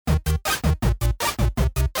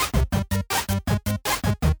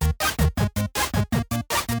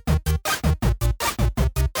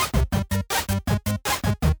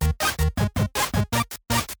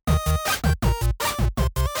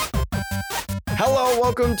Hello,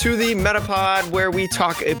 welcome to the Metapod, where we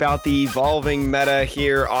talk about the evolving meta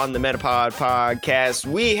here on the Metapod podcast.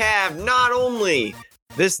 We have not only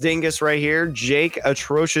this dingus right here, Jake,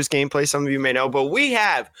 atrocious gameplay, some of you may know, but we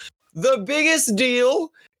have the biggest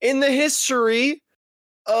deal in the history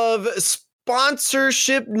of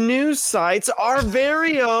sponsorship news sites, our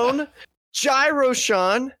very own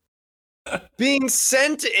Gyroshan, being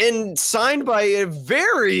sent and signed by a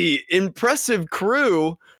very impressive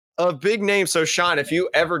crew of big names. So, Sean, if you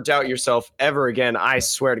ever doubt yourself ever again, I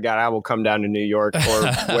swear to God, I will come down to New York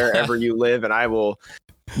or wherever you live, and I will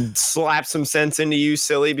slap some sense into you,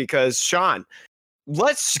 silly, because, Sean,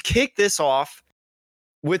 let's kick this off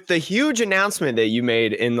with the huge announcement that you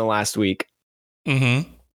made in the last week. Yeah,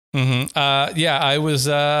 I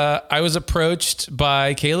was approached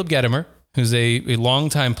by Caleb Gedimer, who's a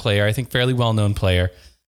longtime player, I think fairly well-known player.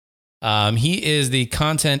 He is the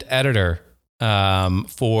content editor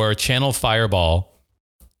for Channel Fireball.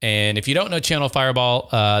 And if you don't know Channel Fireball,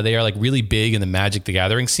 they are like really big in the Magic the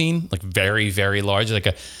Gathering scene, like very, very large, like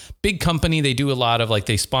a big company. They do a lot of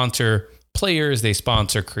they sponsor players, they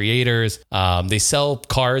sponsor creators, they sell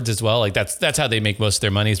cards as well. Like that's how they make most of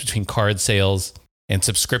their money, is between card sales and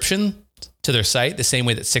subscription to their site, the same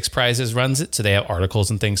way that Six Prizes runs it. So they have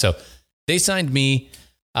articles and things. So they signed me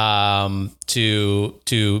to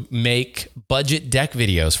make budget deck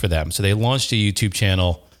videos for them. So they launched a YouTube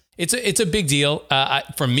channel. It's a big deal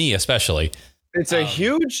for me, especially. It's a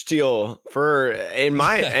huge deal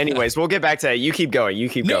anyways, we'll get back to that. You keep going.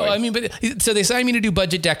 No, I mean, but so they signed me to do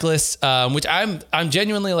budget deck lists, which I'm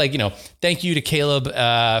genuinely thank you to Caleb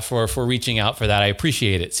for reaching out for that. I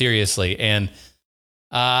appreciate it, seriously. And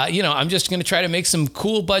I'm just going to try to make some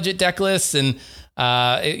cool budget deck lists and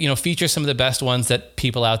feature some of the best ones that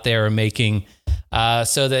people out there are making,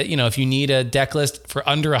 so that, if you need a deck list for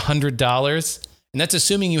under $100, and that's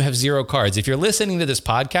assuming you have 0 cards. If you're listening to this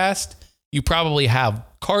podcast, you probably have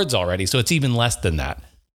cards already, so it's even less than that.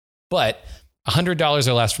 But $100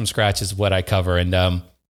 or less from scratch is what I cover. And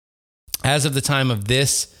as of the time of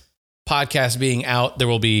this podcast being out, there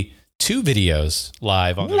will be 2 videos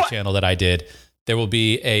live on their channel that I did. There will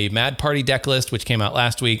be a Mad Party deck list, which came out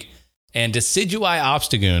last week, and Decidueye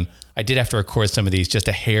Obstagoon. I did have to record some of these just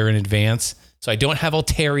a hair in advance, so I don't have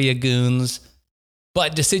Altaria goons,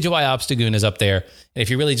 but Decidueye Obstagoon is up there. And if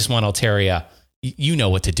you really just want Altaria, you know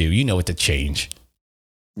what to do. You know what to change.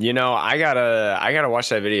 I gotta watch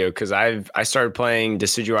that video, because I started playing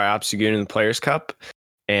Decidueye Obstagoon in the Players Cup,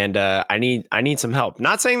 and I need some help.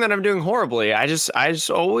 Not saying that I'm doing horribly. I just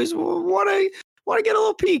always want to get a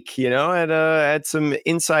little peek, at some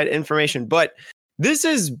inside information. But this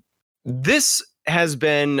has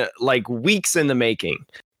been like weeks in the making,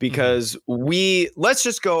 because let's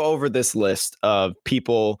just go over this list of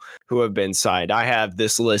people who have been signed. I have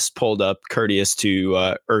this list pulled up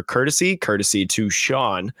courtesy to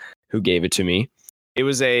Sean, who gave it to me. It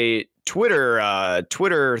was a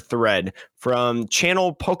Twitter thread from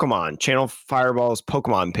Channel Fireball's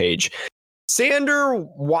Pokemon page. Sander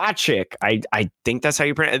Wachik, I think that's how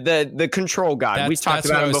you pronounce it. The control god. We've talked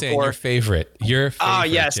about him before. Your favorite. Oh,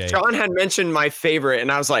 yes. Jay. John had mentioned my favorite,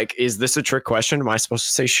 and I was like, is this a trick question? Am I supposed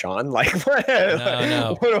to say Sean? Like, what?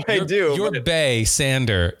 No. What do I do? Your bae,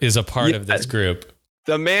 Sander, is a part of this group.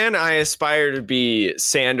 The man I aspire to be,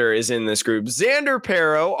 Sander, is in this group. Xander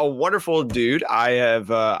Pero, a wonderful dude. I've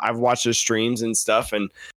watched his streams and stuff,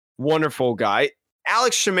 and wonderful guy.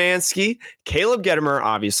 Alex Shemansky, Caleb Gedimer,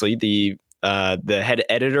 obviously the head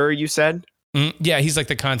editor, you said? Yeah, he's like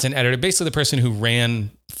the content editor, basically the person who ran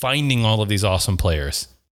finding all of these awesome players.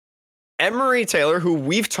 Emery Taylor, who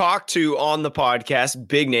we've talked to on the podcast,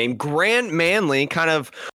 big name. Grant Manley,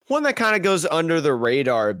 one that kind of goes under the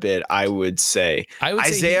radar a bit, I would say.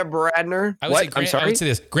 Isaiah Bradner. I would say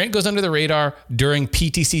this. Grant goes under the radar during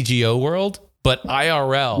PTCGO World, but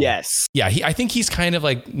IRL. Yes. Yeah, I think he's kind of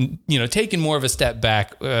taking more of a step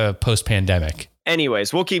back post-pandemic.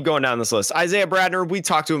 Anyways, we'll keep going down this list. Isaiah Bradner, we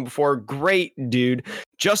talked to him before. Great dude.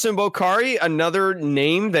 Justin Bokari, another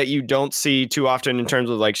name that you don't see too often in terms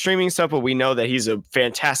of streaming stuff, but we know that he's a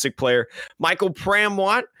fantastic player. Michael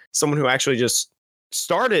Pramwat, someone who actually just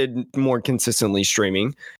started more consistently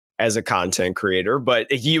streaming as a content creator, but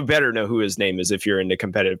you better know who his name is if you're into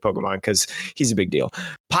competitive Pokemon, because he's a big deal.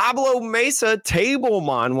 Pablo Mesa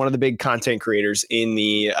Tablemon, one of the big content creators in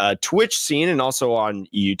the Twitch scene and also on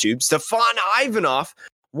YouTube. Stefan Ivanov,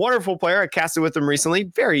 wonderful player. I casted with him recently.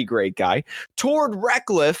 Very great guy. Tord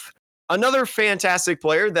Reckliff, another fantastic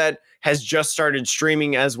player that has just started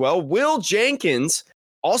streaming as well. Will Jenkins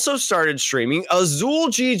also started streaming. Azul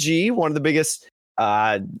GG, one of the biggest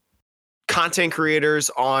content creators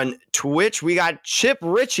on Twitch. We got Chip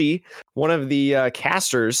Ritchie, one of the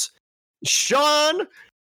casters. Sean,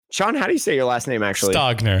 how do you say your last name actually?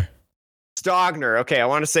 Stogner. Okay, I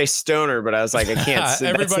want to say Stoner, but I was like, I can't.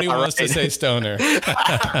 Everybody wants to say Stoner.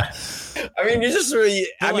 I mean, you just really.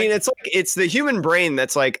 I mean, it's the human brain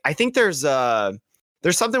that's like. I think there's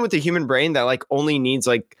something with the human brain that like only needs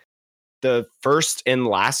like the first and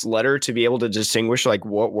last letter to be able to distinguish like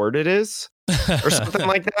what word it is or something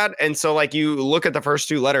like that. And so like you look at the first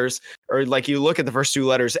two letters, or like you look at the first two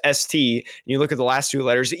letters ST, and you look at the last two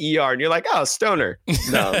letters ER, and you're like, oh, Stoner.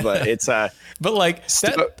 No, but it's but like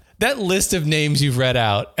that list of names you've read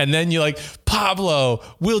out, and then you're like Pablo,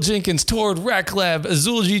 Will Jenkins, Tord, Reclev,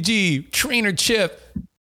 Azul GG, Trainer Chip,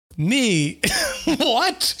 me.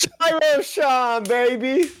 What? Gyro Sean,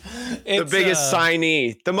 baby. The biggest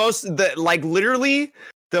signee. The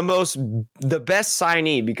best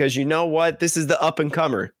signee, because you know what? This is the up and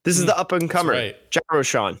comer. Right. Gyro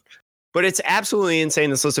Sean. But it's absolutely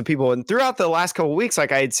insane, this list of people. And throughout the last couple of weeks,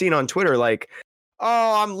 like I had seen on Twitter, like,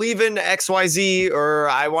 oh, I'm leaving XYZ, or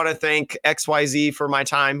I want to thank XYZ for my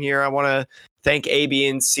time here. I want to thank A, B,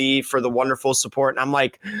 and C for the wonderful support. And I'm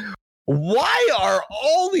like, why are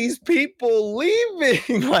all these people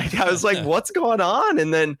leaving? Like, I was like, what's going on?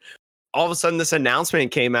 And then all of a sudden this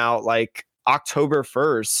announcement came out like October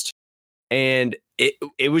 1st. And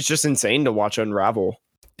it was just insane to watch unravel.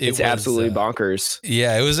 It's absolutely bonkers.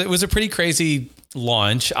 Yeah, it was a pretty crazy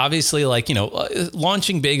launch. Obviously, like, you know,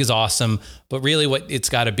 launching big is awesome, but really what it's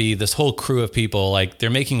got to be, this whole crew of people, like they're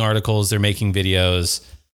making articles, they're making videos.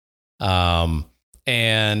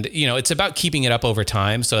 And you know, it's about keeping it up over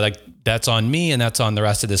time. So like that's on me and that's on the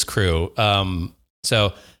rest of this crew.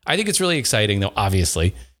 So I think it's really exciting though,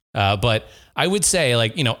 obviously. But I would say,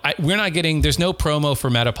 like, you know, there's no promo for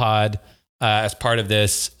Metapod as part of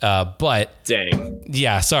this. But dang.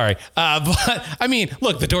 Yeah, sorry. But I mean,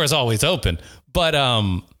 look, the door is always open. But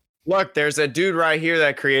look, there's a dude right here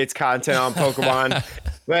that creates content on Pokemon.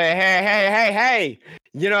 But hey,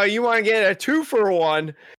 you know, you want to get a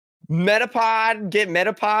 2-for-1 get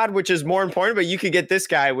Metapod, which is more important, but you could get this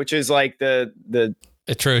guy, which is like the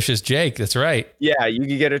Atrocious Jake. That's right. Yeah, you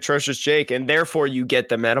could get Atrocious Jake, and therefore you get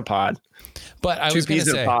the Metapod. But I was going to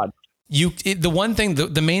say,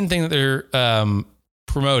 the main thing that they're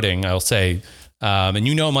promoting, I'll say, and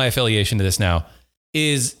you know my affiliation to this now,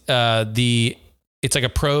 is it's like a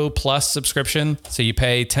Pro Plus subscription. So you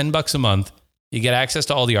pay $10 a month, you get access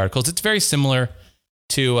to all the articles. It's very similar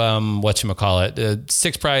to whatchamacallit,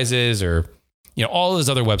 Six Prizes, or, you know, all those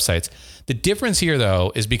other websites. The difference here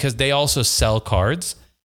though is because they also sell cards.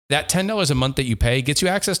 That $10 a month that you pay gets you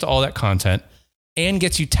access to all that content and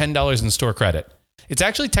gets you $10 in store credit. It's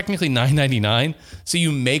actually technically $9.99, so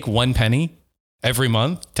you make 1 penny every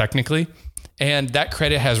month technically, and that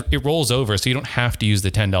credit it rolls over, so you don't have to use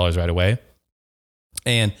the $10 right away.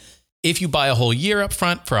 And if you buy a whole year up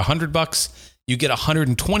front for $100, you get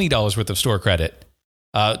 $120 worth of store credit.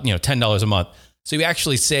 $10 a month. So you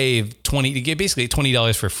actually save you get basically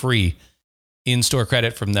 $20 for free in store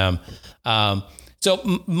credit from them. So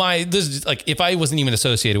this is like, if I wasn't even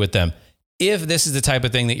associated with them, if this is the type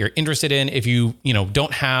of thing that you're interested in, if you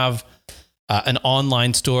don't have an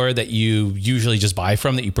online store that you usually just buy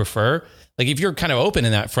from that you prefer, like if you're kind of open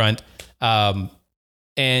in that front,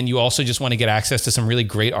 and you also just want to get access to some really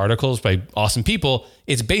great articles by awesome people,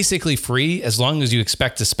 it's basically free as long as you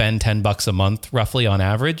expect to spend $10 a month roughly on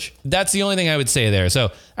average. That's the only thing I would say there.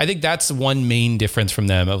 So I think that's one main difference from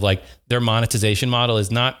them, of like their monetization model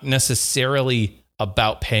is not necessarily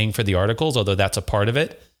about paying for the articles, although that's a part of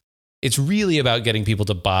it. It's really about getting people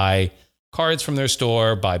to buy cards from their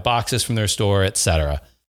store, buy boxes from their store, etc.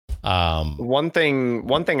 One thing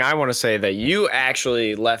I want to say that you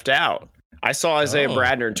actually left out. I saw Isaiah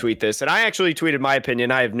Bradner tweet this, and I actually tweeted my opinion.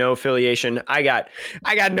 I have no affiliation. I got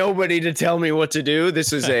nobody to tell me what to do.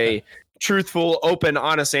 This is a truthful, open,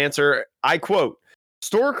 honest answer. I quote,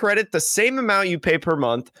 "Store credit the same amount you pay per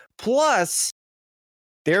month, plus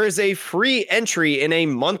there is a free entry in a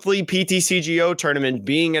monthly PTCGO tournament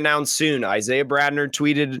being announced soon." Isaiah Bradner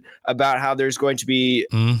tweeted about how there's going to be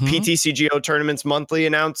PTCGO tournaments monthly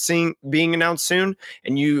being announced soon,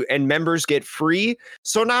 and members get free.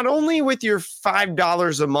 So not only with your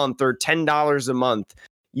 $5 a month or $10 a month,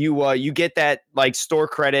 you get that like store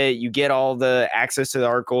credit, you get all the access to the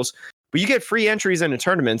articles, but you get free entries in a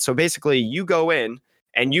tournament. So basically you go in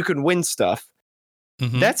and you can win stuff.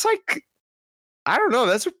 That's like, I don't know.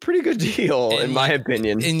 That's a pretty good deal, in my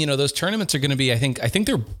opinion. And those tournaments are going to be, I think I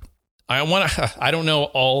don't know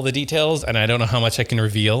all the details, and I don't know how much I can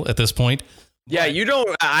reveal at this point, Yeah, you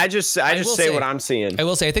don't. I just say what I'm seeing. I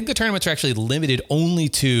will say, I think the tournaments are actually limited only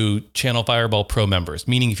to Channel Fireball Pro members,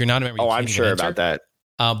 meaning if you're not a member, I'm sure about that.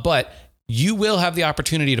 But you will have the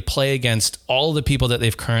opportunity to play against all the people that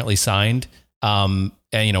they've currently signed. And,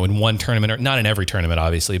 in one tournament, or not in every tournament,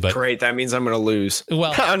 obviously, but great. That means I'm going to lose.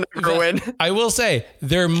 Well, I'll never win. I will say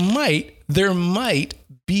there might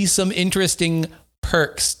be some interesting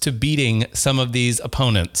perks to beating some of these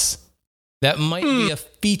opponents. That might be a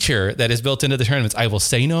feature that is built into the tournaments. I will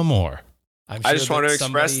say no more. I just want to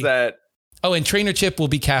express that. Oh, and Trainer Chip will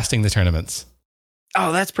be casting the tournaments.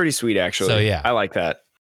 Oh, that's pretty sweet, actually. So, yeah. I like that.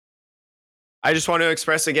 I just want to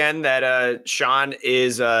express again that Sean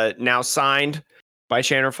is now signed by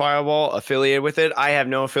Channel Fireball, affiliated with it. I have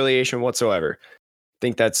no affiliation whatsoever.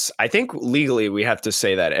 I think legally we have to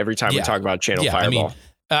say that every time we talk about Channel Fireball.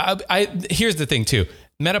 Here's the thing, too.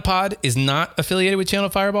 Metapod is not affiliated with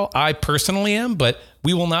Channel Fireball. I personally am, but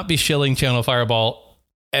we will not be shilling Channel Fireball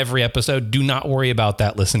every episode. Do not worry about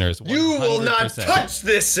that, listeners. 100%. You will not touch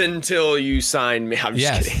this until you sign me. I'm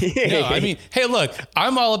just kidding. No, I mean, hey, look,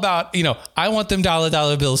 I'm all about, I want them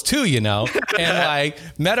dollar bills too, and like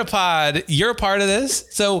Metapod, you're a part of this.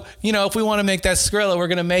 So, if we want to make that Skrilla, we're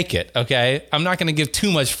going to make it. Okay. I'm not going to give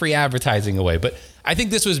too much free advertising away, but I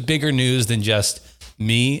think this was bigger news than just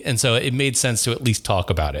me, and so it made sense to at least talk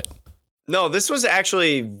about it. No, this was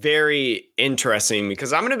actually very interesting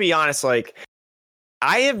because I'm going to be honest, like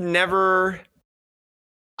I have never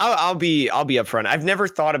I'll be upfront. I've never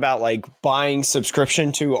thought about like buying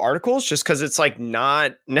subscription to articles just because it's like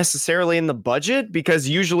not necessarily in the budget, because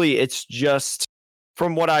usually it's just,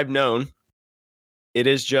 from what I've known, it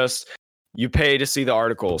is just you pay to see the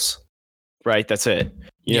articles, right? That's it.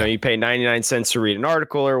 You know, you pay 99 cents to read an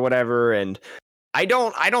article or whatever, and I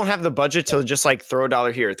don't have the budget to just like throw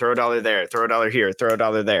 $1 here, throw $1 there, throw $1 here, throw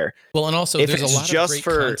 $1 there. Well, and also there's a lot of great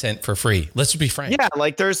content for free. Let's be frank. Yeah,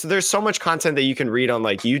 like there's so much content that you can read on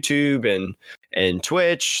like YouTube and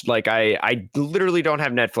Twitch. Like I literally don't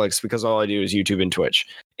have Netflix because all I do is YouTube and Twitch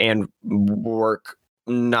and work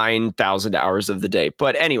 9,000 hours of the day.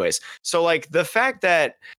 But anyways, so like the fact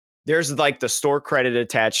that there's like the store credit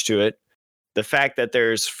attached to it, the fact that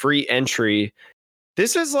there's free entry.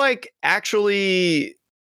 This is like actually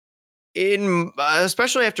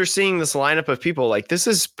especially after seeing this lineup of people, like this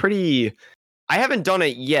is pretty, I haven't done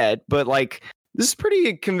it yet, but like this is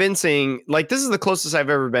pretty convincing. Like this is the closest I've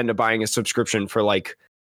ever been to buying a subscription for like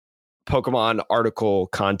Pokemon article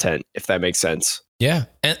content, if that makes sense. Yeah.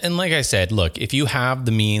 And like I said, look, if you have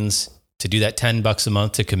the means to do that $10 a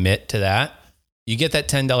month to commit to that, you get that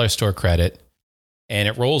 $10 store credit and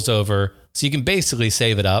it rolls over. So you can basically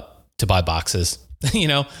save it up to buy boxes.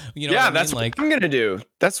 Yeah, that's what I'm gonna do.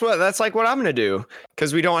 That's like what I'm gonna do,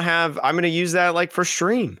 because we don't have. I'm gonna use that like for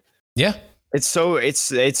stream. Yeah, it's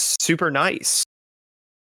super nice.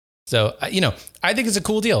 So I think it's a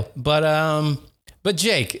cool deal. But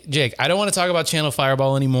Jake, I don't want to talk about Channel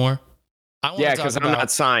Fireball anymore. Because I'm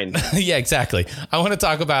not signed. Yeah, exactly. I want to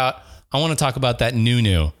talk about that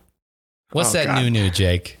new. What's that new,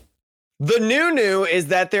 Jake? The new is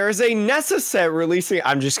that there is a Nessaset releasing.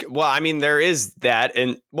 There is that.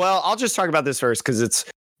 And I'll just talk about this first because it's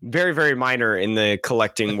very, very minor in the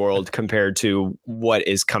collecting world compared to what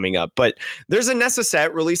is coming up. But there's a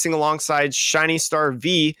Nessaset releasing alongside Shiny Star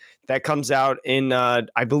V that comes out in,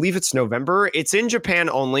 I believe it's November. It's in Japan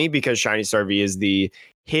only because Shiny Star V is the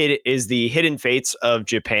Hidden Fates of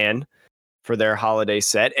Japan for their holiday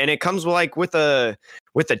set. And it comes with a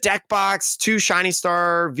deck box, 2 Shiny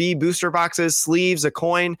Star V booster boxes, sleeves, a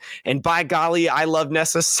coin, and by golly, I love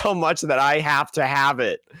Nessa so much that I have to have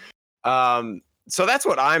it. So that's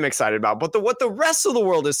what I'm excited about. But what the rest of the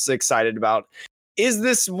world is excited about is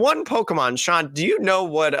this one Pokemon. Sean, do you know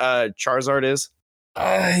what Charizard is?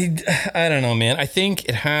 I don't know, man. I think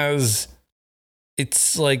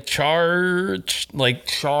it's like char. It's like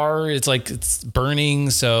it's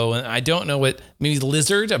burning. So I don't know what, maybe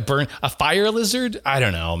lizard, a fire lizard. I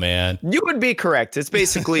don't know, man. You would be correct. It's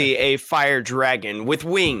basically a fire dragon with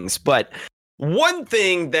wings. But one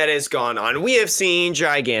thing that has gone on, we have seen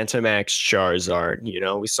Gigantamax Charizard.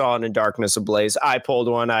 We saw it in Darkness Ablaze. I pulled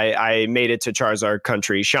one. I made it to Charizard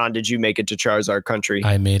country. Sean, did you make it to Charizard country?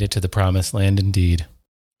 I made it to the promised land indeed.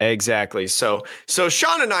 Exactly. So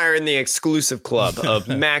Sean and I are in the exclusive club of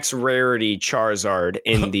max rarity Charizard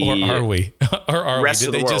in the or are we? Rest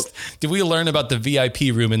of the world. Did we learn about the VIP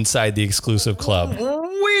room inside the exclusive club?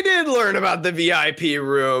 We did learn about the VIP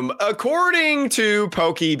room. According to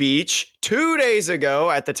PokeBeach, 2 days ago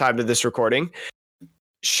at the time of this recording,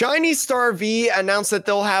 Shiny Star V announced that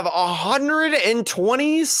they'll have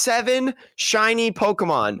 127 shiny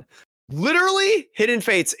Pokemon. Literally hidden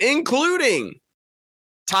fates, including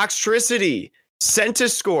Toxtricity,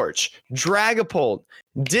 Centiskorch, Dragapult,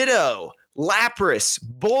 Ditto, Lapras,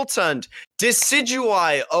 Boltund,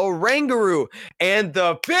 Decidueye, Oranguru, and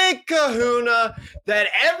the big kahuna that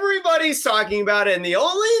everybody's talking about, and the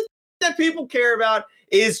only that people care about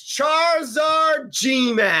is Charizard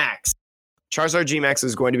G-Max. Charizard G-Max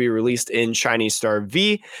is going to be released in Shiny Star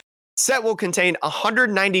V. Set will contain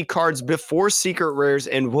 190 cards before secret rares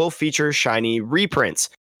and will feature shiny reprints.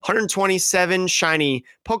 127 shiny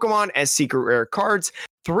Pokemon as secret rare cards,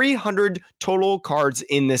 300 total cards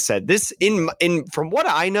in this set. This in from what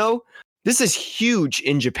I know, this is huge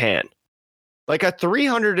in Japan. Like a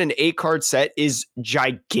 308 card set is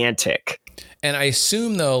gigantic. And I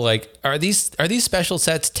assume though, like are these special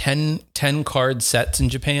sets 10 card sets in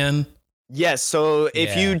Japan? Yes, so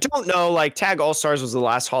if you don't know, like Tag All-Stars was the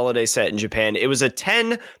last holiday set in Japan. It was a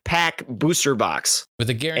 10-pack booster box. With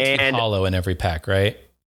a guaranteed holo in every pack, right?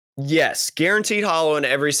 Yes, guaranteed holo in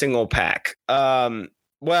every single pack.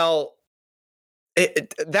 Well,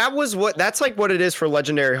 that's like what it is for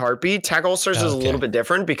Legendary Heartbeat. Tag All-Stars is a little bit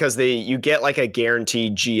different because you get like a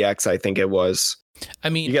guaranteed GX, I think it was. I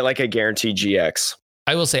mean, you get like a guaranteed GX.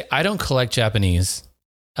 I will say I don't collect Japanese,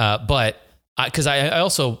 but because I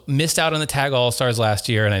also missed out on the Tag All-Stars last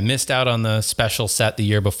year, and I missed out on the special set the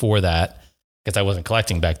year before that because I wasn't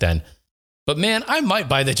collecting back then. But man, I might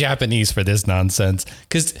buy the Japanese for this nonsense.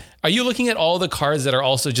 Because are you looking at all the cards that are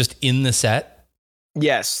also just in the set?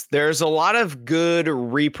 Yes, there's a lot of good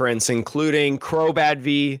reprints, including Crobat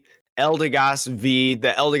V, Eldegoss V,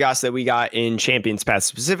 the Eldegoss that we got in Champions Path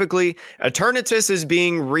specifically. Eternatus is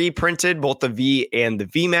being reprinted, both the V and the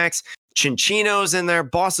VMAX. Chinchino's in there,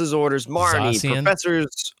 Boss's Orders, Marnie, Zacian.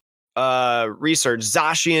 Professor's Research,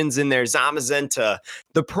 Zacian's in there, Zamazenta.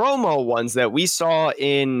 The promo ones that we saw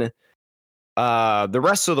in the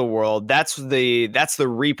rest of the world, that's the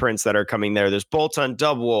reprints that are coming there. There's Boltund,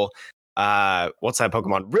 Double, what's that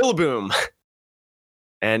Pokemon? Rillaboom.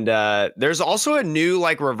 And there's also a new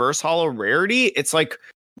like reverse holo rarity. It's like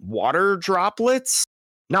water droplets.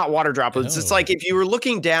 Not water droplets. It's like if you were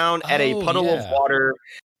looking down at a puddle of water,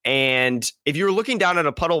 and if you were looking down at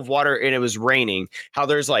a puddle of water and it was raining, how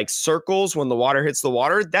there's like circles when the water hits the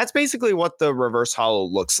water. That's basically what the reverse holo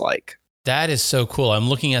looks like. That is so cool. I'm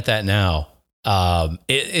looking at that now.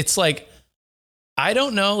 It's like, I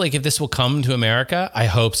don't know like if this will come to America. I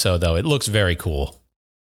hope so though. It looks very cool.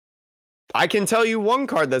 I can tell you one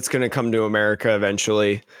card that's going to come to America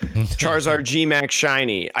eventually. Charizard G-Max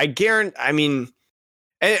Shiny. I mean,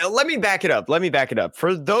 let me back it up.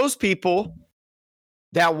 For those people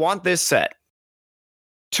that want this set,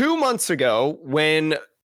 2 months ago when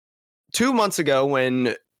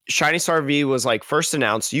Shiny Star V was like first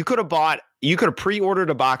announced, you could have pre-ordered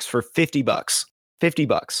a box for $50.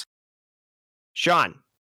 $50. Sean,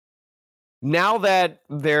 now that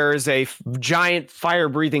there's a giant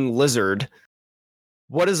fire-breathing lizard,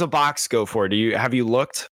 what does a box go for? Have you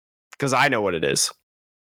looked? Because I know what it is.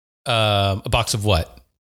 A box of what?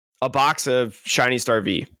 A box of Shiny Star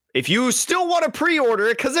V. If you still want to pre-order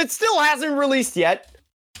it, because it still hasn't released yet.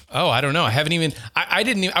 Oh, I don't know. I haven't even.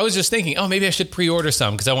 I was just thinking, oh, maybe I should pre-order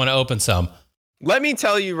some because I want to open some. Let me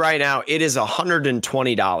tell you right now, it is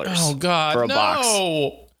 $120. Oh God, for a box.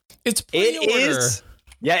 It's pre-order. It is.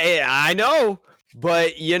 Yeah, I know.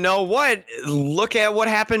 But you know what? Look at what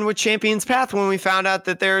happened with Champions Path when we found out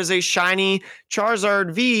that there is a shiny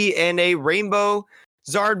Charizard V and a Rainbow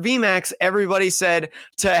Zard VMAX. Everybody said,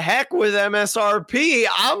 to heck with MSRP.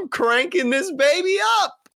 I'm cranking this baby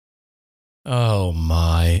up. Oh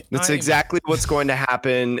my. That's exactly what's going to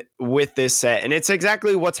happen with this set. And it's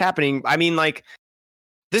exactly what's happening. I mean, like,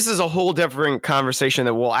 this is a whole different conversation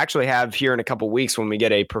that we'll actually have here in a couple weeks when we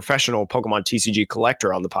get a professional Pokemon TCG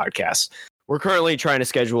collector on the podcast. We're currently trying to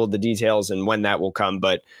schedule the details and when that will come,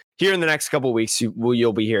 but here in the next couple weeks,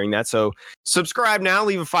 you'll be hearing that. So subscribe now,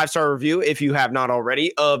 leave a 5-star review if you have not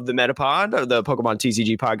already of the Metapod, of the Pokemon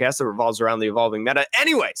TCG podcast that revolves around the evolving meta.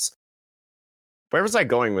 Anyways, where was I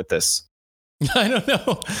going with this? I don't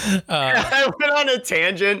know. I went on a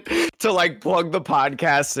tangent to like plug the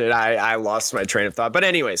podcast and I lost my train of thought. But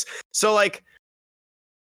anyways, so like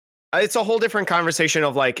it's a whole different conversation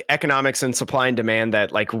of like economics and supply and demand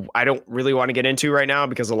that like I don't really want to get into right now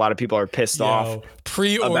because a lot of people are pissed off.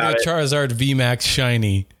 Pre-order Charizard VMAX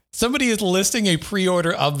Shiny. Somebody is listing a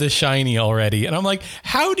pre-order of the Shiny already. And I'm like,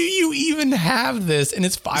 how do you even have this? And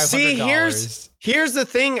it's $500. See, here's the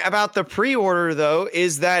thing about the pre-order though,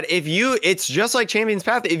 is that it's just like Champions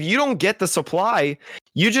Path. If you don't get the supply,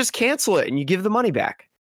 you just cancel it and you give the money back.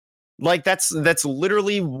 Like that's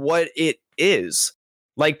literally what it is.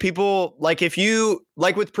 Like people, like if you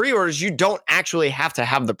like with pre-orders, you don't actually have to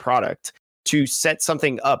have the product to set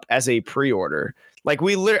something up as a pre-order. Like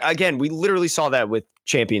we literally saw that with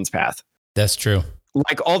Champions Path. That's true.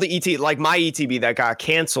 Like all the like my ETB that got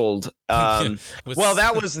canceled. Well,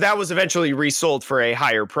 that was eventually resold for a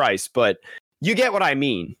higher price, but you get what I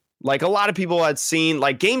mean. Like a lot of people had seen,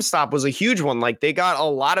 like GameStop was a huge one. Like they got a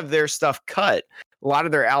lot of their stuff cut, a lot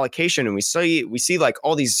of their allocation, and we see like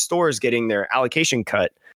all these stores getting their allocation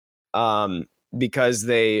cut because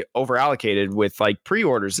they over allocated with like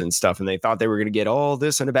pre-orders and stuff, and they thought they were going to get all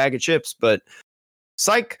this in a bag of chips, but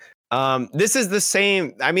psych. This is the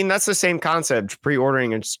same. I mean, that's the same concept.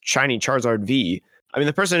 Pre-ordering a shiny Charizard V. I mean,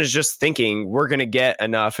 the person is just thinking we're going to get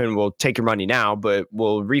enough and we'll take your money now, but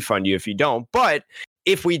we'll refund you if you don't. But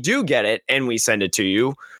if we do get it and we send it to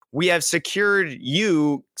you, we have secured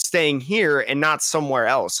you staying here and not somewhere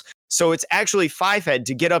else. So it's actually five-head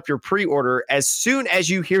to get up your pre-order as soon as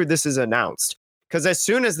you hear this is announced. Because as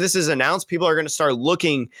soon as this is announced, people are going to start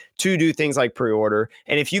looking to do things like pre-order.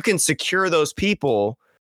 And if you can secure those people,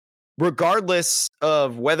 regardless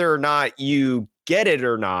of whether or not you get it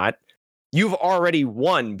or not, you've already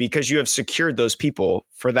won because you have secured those people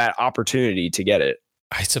for that opportunity to get it.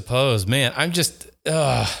 I suppose, man, I'm just,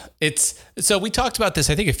 so we talked about this,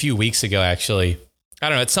 I think a few weeks ago, actually. I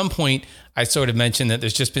don't know. At some point I sort of mentioned that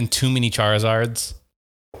there's just been too many Charizards.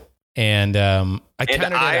 And I counted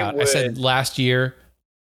it out. I said last year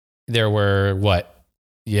there were what?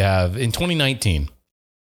 You have in 2019,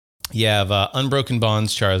 you have Unbroken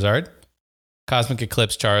Bonds Charizard, Cosmic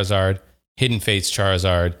Eclipse Charizard, Hidden Fates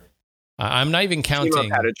Charizard. I'm not even counting.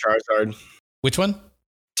 Team Up had a Charizard. Which one?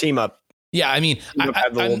 Team Up. Yeah, I mean, I'm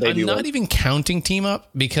not even counting Team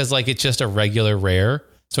Up because like it's just a regular rare.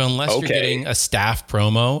 So unless you're getting a staff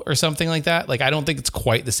promo or something like that, like I don't think it's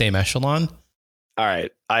quite the same echelon. All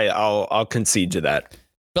right, I'll concede to that.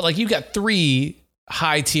 But like you got 3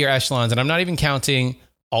 high tier echelons, and I'm not even counting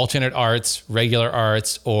alternate arts, regular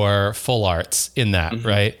arts, or full arts in that,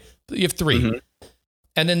 right? You have 3. Mm-hmm.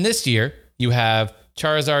 And then this year you have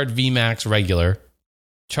Charizard VMAX regular,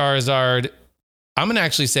 Charizard. I'm going to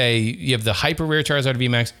actually say you have the hyper rare Charizard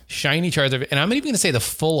VMAX, shiny Charizard, and I'm even going to say the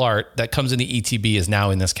full art that comes in the ETB is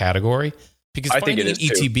now in this category because finding an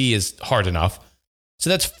ETB is hard enough. So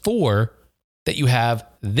that's 4 that you have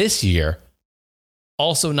this year,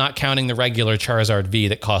 also not counting the regular Charizard V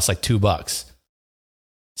that costs like $2.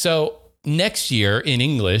 So next year in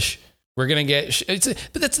English, we're going to get,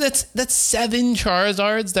 but that's 7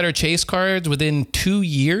 Charizards that are chase cards within 2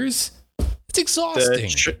 years. It's exhausting.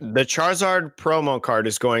 The Charizard promo card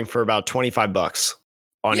is going for about $25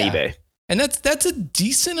 on eBay. And that's a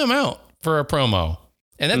decent amount for a promo.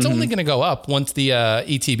 And that's only going to go up once the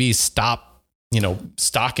ETBs stop,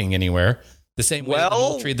 stocking anywhere. The same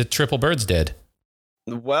way the Triple Birds did.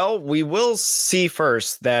 Well, we will see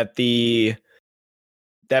first that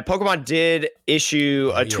that Pokemon did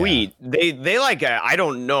issue a tweet. They like, I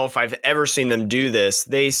don't know if I've ever seen them do this.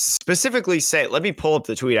 They specifically say, let me pull up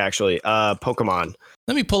the tweet actually, Pokemon.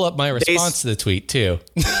 Let me pull up my response to the tweet too.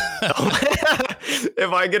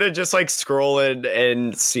 If I get to just like scroll in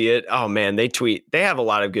and see it. Oh man, they have a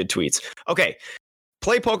lot of good tweets. Okay.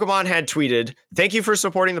 Play Pokemon had tweeted, "Thank you for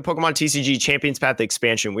supporting the Pokemon TCG Champions Path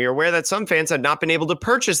expansion. We are aware that some fans have not been able to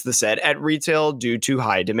purchase the set at retail due to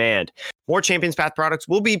high demand. More Champions Path products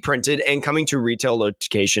will be printed and coming to retail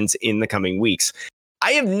locations in the coming weeks."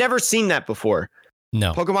 I have never seen that before.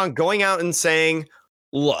 No. Pokemon going out and saying,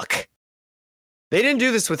 look, they didn't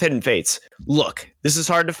do this with Hidden Fates. Look, this is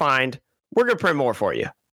hard to find. We're going to print more for you.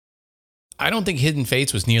 I don't think Hidden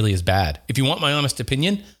Fates was nearly as bad. If you want my honest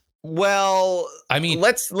opinion. Well, I mean,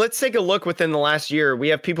 let's take a look within the last year. We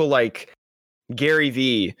have people like Gary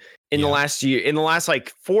V in the last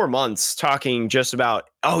like 4 months talking just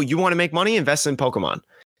about, oh, you want to make money? Invest in Pokemon.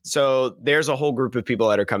 So there's a whole group of people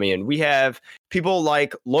that are coming in. We have people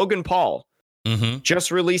like Logan Paul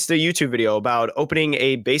just released a YouTube video about opening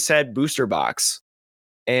a base set booster box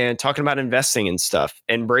and talking about investing and stuff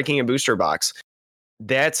and breaking a booster box.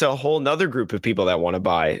 That's a whole nother group of people that want to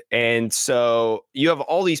buy. And so you have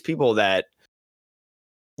all these people that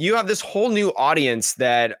you have this whole new audience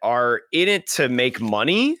that are in it to make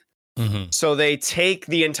money. So they take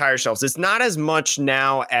the entire shelves. It's not as much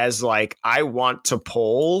now as like, I want to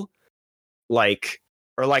pull like,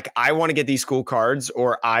 or like, I want to get these cool cards,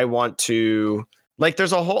 or I want to like,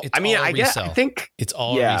 there's a whole, I think it's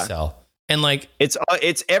all resell. And like, it's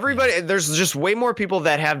everybody. There's just way more people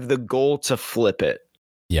that have the goal to flip it.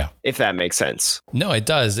 Yeah. If that makes sense. No, it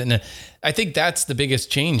does. And I think that's the biggest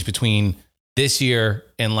change between this year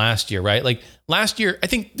and last year, right? Like last year, I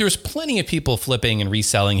think there was plenty of people flipping and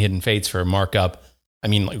reselling Hidden Fates for a markup. I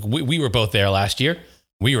mean, like we were both there last year.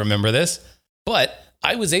 We remember this. But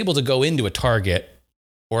I was able to go into a Target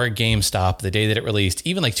or a GameStop the day that it released,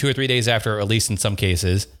 even like 2 or 3 days after it released in some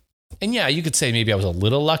cases. And yeah, you could say maybe I was a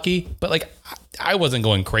little lucky, but like I wasn't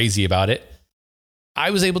going crazy about it.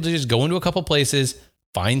 I was able to just go into a couple places,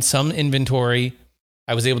 find some inventory.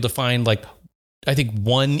 I was able to find like, I think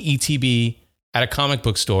one ETB at a comic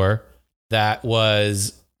book store that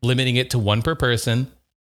was limiting it to one per person.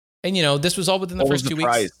 And you know, this was all within the first 2 weeks.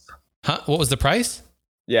 Price? Huh? What was the price?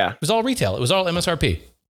 Yeah. It was all retail. It was all MSRP.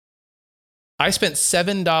 I spent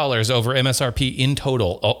 $7 over MSRP in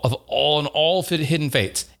total of all Hidden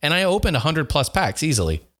Fates. And I opened 100 plus packs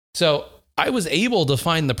easily. So I was able to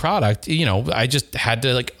find the product. You know, I just had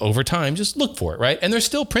to like over time, just look for it. Right. And they're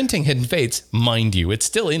still printing Hidden Fates, mind you. It's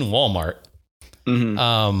still in Walmart.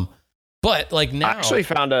 Mm-hmm. But like now. I actually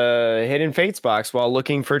found a Hidden Fates box while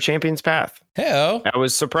looking for Champion's Path. Hell. I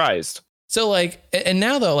was surprised. So like, and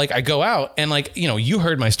now though, like I go out and like, you know, you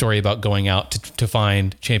heard my story about going out to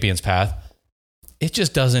find Champion's Path. It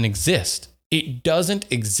just doesn't exist. It doesn't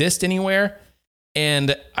exist anywhere.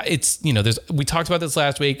 And it's, you know, we talked about this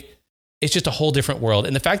last week. It's just a whole different world.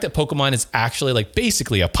 And the fact that Pokemon is actually like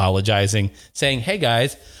basically apologizing, saying, hey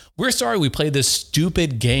guys, we're sorry we played this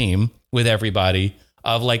stupid game with everybody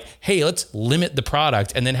of like, hey, let's limit the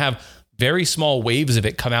product and then have very small waves of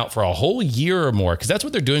it come out for a whole year or more. Cause that's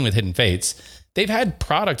what they're doing with Hidden Fates. They've had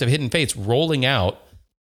product of Hidden Fates rolling out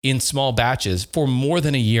in small batches for more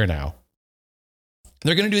than a year now.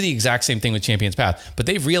 They're going to do the exact same thing with Champion's Path, but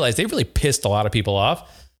they've realized they've really pissed a lot of people off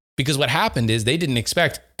because what happened is they didn't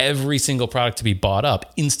expect every single product to be bought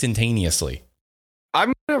up instantaneously.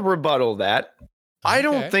 I'm going to rebuttal that. Okay. I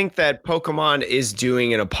don't think that Pokemon is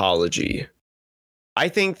doing an apology. I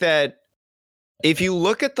think that if you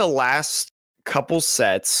look at the last couple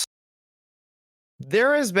sets,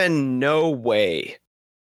 there has been no way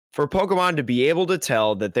for Pokemon to be able to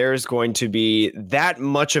tell that there's going to be that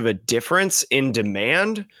much of a difference in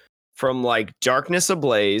demand from like Darkness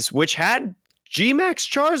Ablaze, which had G-Max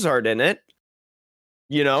Charizard in it,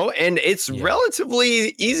 you know, and it's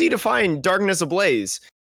relatively easy to find Darkness Ablaze,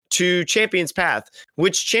 to Champion's Path,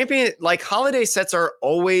 which like holiday sets are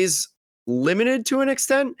always limited to an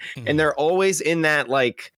extent, and they're always in that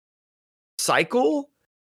like cycle.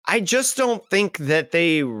 I just don't think that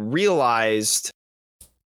they realized.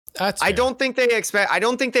 I don't think they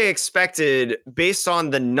expected, based on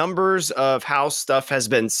the numbers of how stuff has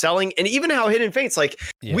been selling, and even how Hidden Fates, like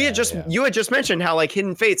you had just mentioned how like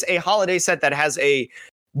Hidden Fates, a holiday set that has a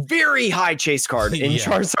very high chase card in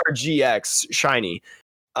Charizard GX shiny,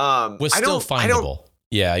 was still findable.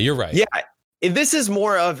 Yeah, you're right. Yeah, this is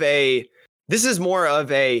more of a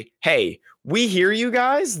hey, we hear you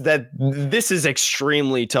guys that this is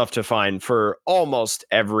extremely tough to find for almost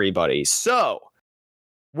everybody. So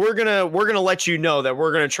we're gonna let you know that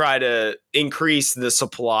we're gonna try to increase the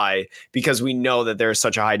supply because we know that there's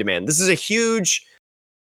such a high demand. This is a huge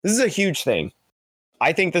thing.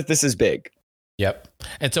 I think that this is big. Yep.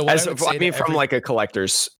 And so from like a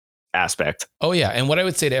collector's aspect. Oh yeah. And what I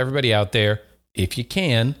would say to everybody out there, if you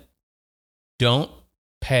can, don't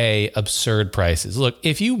pay absurd prices. Look,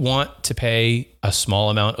 if you want to pay a small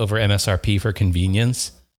amount over MSRP for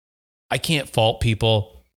convenience, I can't fault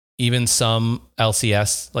people, even some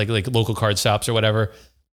LCS, like local card shops or whatever,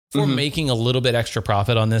 for making a little bit extra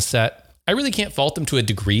profit on this set. I really can't fault them to a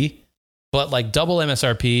degree, but like double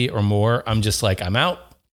MSRP or more, I'm just like, I'm out.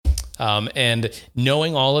 And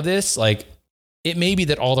knowing all of this, like it may be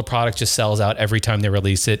that all the product just sells out every time they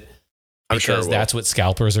release it, because that's what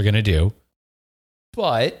scalpers are going to do.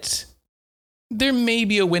 But there may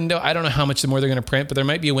be a window. I don't know how much more they're going to print, but there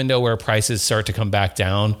might be a window where prices start to come back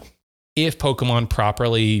down. If Pokemon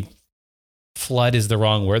properly flood is the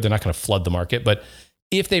wrong word. They're not going to flood the market, but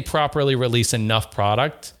if they properly release enough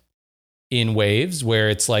product in waves where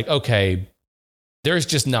it's like, okay, there's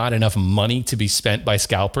just not enough money to be spent by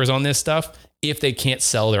scalpers on this stuff if they can't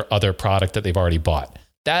sell their other product that they've already bought.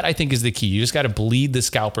 That I think is the key. You just got to bleed the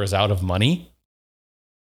scalpers out of money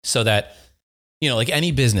so that, you know, like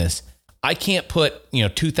any business, I can't put, you know,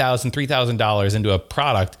 $2,000, $3,000 into a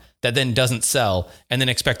product that then doesn't sell and then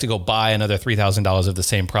expect to go buy another $3,000 of the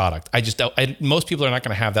same product. Most people are not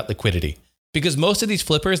going to have that liquidity because most of these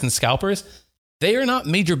flippers and scalpers, they are not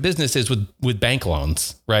major businesses with bank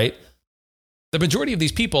loans, right? The majority of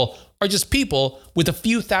these people are just people with a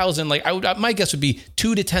few thousand, like my guess would be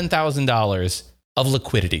 $2,000 to $10,000 of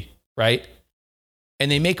liquidity, right?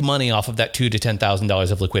 And they make money off of that $2,000 to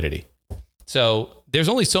 $10,000 of liquidity. So there's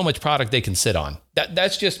only so much product they can sit on.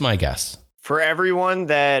 That's just my guess. For everyone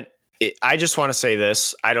I just want to say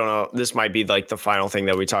this. I don't know. This might be like the final thing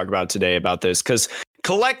that we talk about today about this, because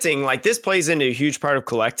collecting, like this plays into a huge part of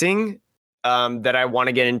collecting that I want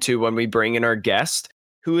to get into when we bring in our guest,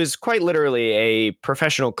 who is quite literally a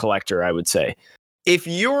professional collector, I would say. If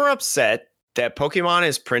you're upset that Pokemon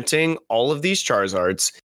is printing all of these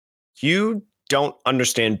Charizards, you don't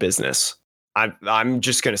understand business. I'm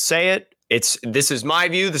just going to say it. This is my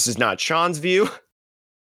view. This is not Sean's view.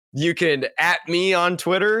 You can at me on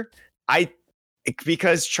Twitter.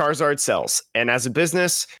 Because Charizard sells, and as a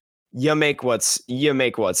business, you make what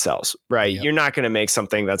sells, right? Yep. You're not going to make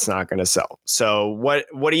something that's not going to sell. So what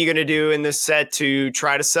are you going to do in this set to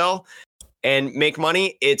try to sell and make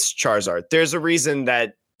money? It's Charizard. There's a reason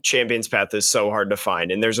that Champion's Path is so hard to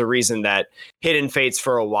find, and there's a reason that Hidden Fates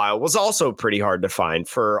for a while was also pretty hard to find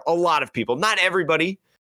for a lot of people. Not everybody,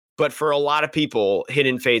 but for a lot of people,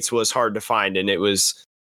 Hidden Fates was hard to find, and it's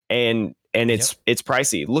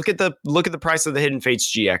pricey. Look at the price of the Hidden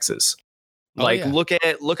Fates GXs. Look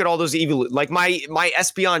at all those evil. Like my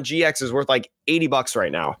Espeon GX is worth like $80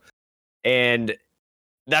 right now, and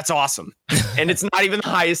that's awesome. And it's not even the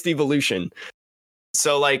highest evolution.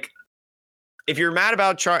 So like, if you're mad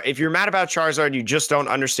about Charizard, you just don't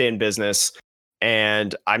understand business.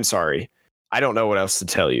 And I'm sorry, I don't know what else to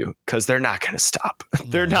tell you, because they're not going to stop.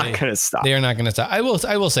 They're not going to stop. They are not going to stop. I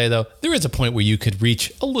will say though, there is a point where you could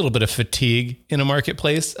reach a little bit of fatigue in a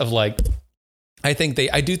marketplace of like, I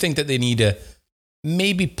do think that they need to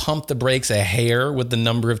maybe pump the brakes a hair with the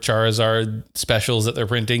number of Charizard specials that they're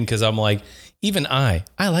printing. Cause I'm like, even I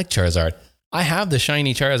like Charizard. I have the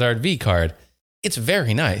shiny Charizard V card. It's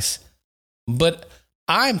very nice, but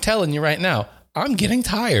I'm telling you right now, I'm getting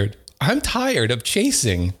tired. I'm tired of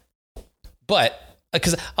chasing. But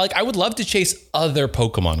because like I would love to chase other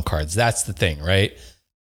Pokemon cards. That's the thing, right?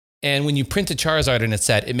 And when you print a Charizard in a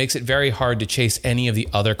set, it makes it very hard to chase any of the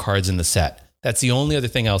other cards in the set. That's the only other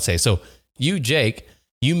thing I'll say. So you, Jake,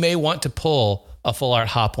 you may want to pull a full art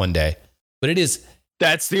Hop one day, but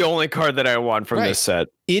that's the only card that I want from this set.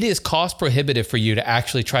 It is cost prohibitive for you to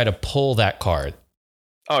actually try to pull that card.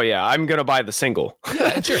 Oh yeah, I'm going to buy the single.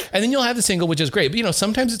 Yeah, sure. And then you'll have the single, which is great. But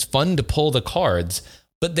sometimes it's fun to pull the cards.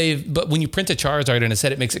 But when you print a Charizard in a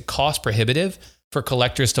set, it makes it cost prohibitive for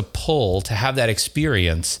collectors to have that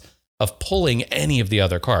experience of pulling any of the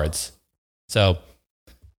other cards. So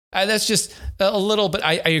that's just a little bit.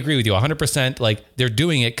 I agree with you 100%. Like they're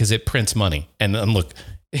doing it because it prints money. And look,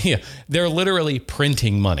 they're literally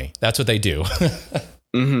printing money. That's what they do.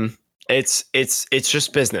 Mm-hmm. It's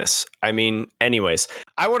just business. I mean, anyways,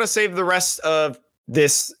 I want to save the rest of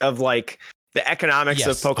this like the economics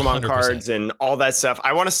of Pokemon 100%. Cards and all that stuff.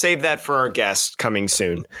 I want to save that for our guest coming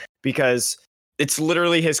soon, because it's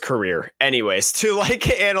literally his career anyways to like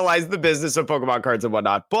analyze the business of Pokemon cards and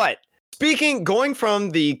whatnot. But going from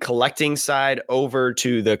the collecting side over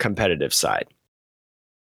to the competitive side,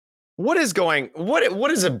 what is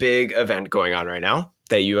a big event going on right now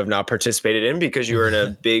that you have not participated in because you are in a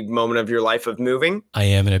big moment of your life of moving? I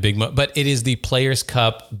am in a big moment, but it is the Players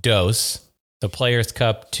Cup DOS, the Players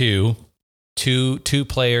Cup 2. Two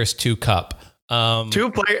players, 2 cup.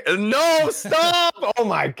 2 players. No, stop. Oh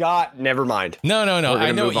my God. Never mind. No.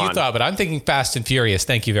 I know what you thought, but I'm thinking Fast and Furious.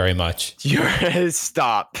 Thank you very much.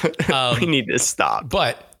 Stop. We need to stop.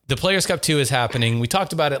 But the Players Cup 2 is happening. We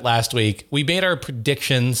talked about it last week. We made our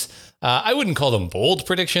predictions. I wouldn't call them bold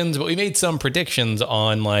predictions, but we made some predictions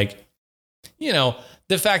on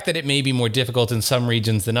the fact that it may be more difficult in some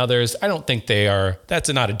regions than others. I don't think they are. That's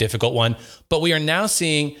not a difficult one, but we are now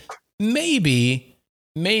seeing maybe,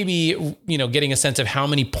 getting a sense of how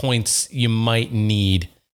many points you might need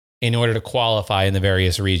in order to qualify in the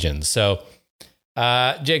various regions. So,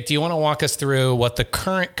 Jake, do you want to walk us through what the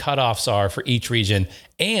current cutoffs are for each region?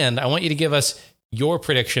 And I want you to give us your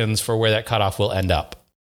predictions for where that cutoff will end up.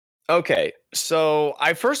 Okay, so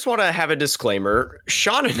I first want to have a disclaimer.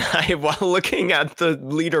 Sean and I, while looking at the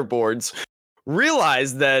leaderboards,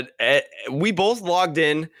 realized that we both logged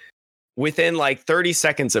in within like 30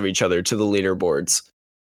 seconds of each other to the leaderboards.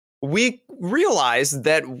 We realized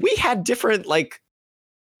that we had different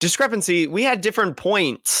discrepancy. We had different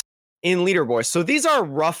points in leaderboards. So these are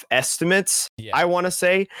rough estimates. Yeah. I want to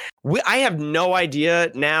say I have no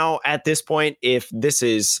idea now at this point if this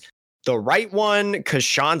is the right one, because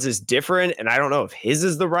Sean's is different, and I don't know if his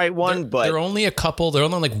is the right one. But they're only they're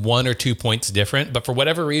only like 1 or 2 points different. But for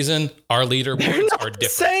whatever reason, our leaderboards are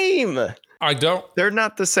different. Same. They're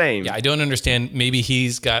not the same. Yeah, I don't understand. Maybe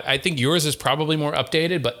I think yours is probably more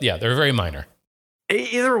updated, but yeah, they're very minor.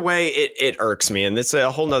 Either way, it irks me, and it's a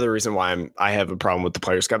whole nother reason why I have a problem with the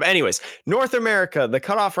Players Cup. Anyways, North America, the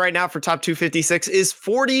cutoff right now for top 256 is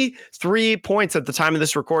 43 points at the time of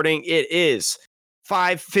this recording. It is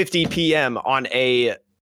 5:50 p.m. on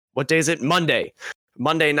what day is it? Monday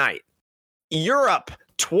Monday night. Europe,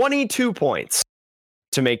 22 points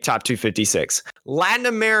to make top 256. Latin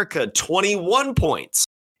America, 21 points.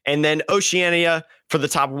 And then Oceania for the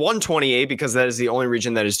top 128, because that is the only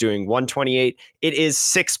region that is doing 128. It is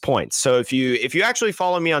 6 points. So if you actually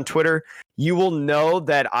follow me on Twitter, you will know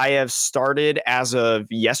that I have started as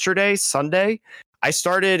of yesterday, Sunday. I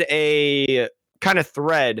started a kind of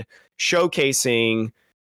thread showcasing,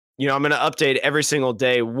 I'm going to update every single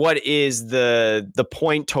day what is the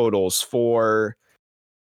point totals for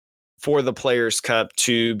the Players Cup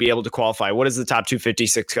to be able to qualify. What is the top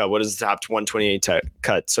 256 cut? What is the top 128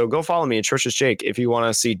 cut? So go follow me at Atrocious Jake if you want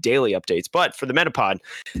to see daily updates. But for the Metapod,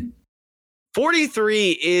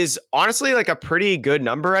 43 is honestly like a pretty good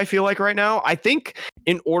number, I feel like right now. I think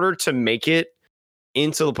in order to make it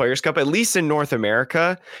into the Players Cup, at least in North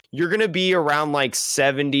America, you're going to be around like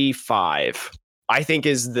 75. I think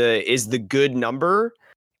is the good number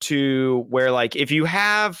to where, like, if you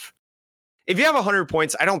have 100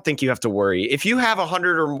 points, I don't think you have to worry. If you have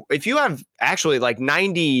 100, or if you have actually like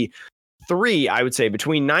 93, I would say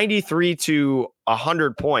between 93 to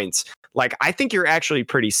 100 points, like, I think you're actually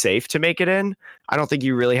pretty safe to make it in. I don't think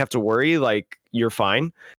you really have to worry. Like, you're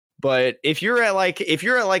fine. But if you're at like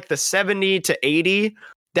the 70 to 80,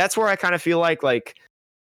 that's where I kind of feel like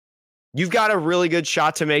you've got a really good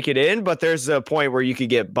shot to make it in, but there's a point where you could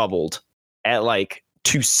get bubbled at like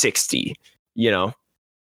 260,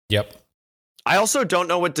 Yep. I also don't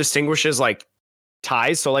know what distinguishes like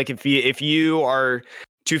ties. So like if you are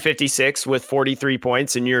 256 with 43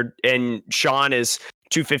 points and Sean is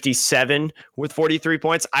 257 with 43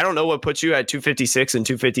 points, I don't know what puts you at 256 and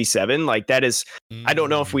 257. Like, that is, I don't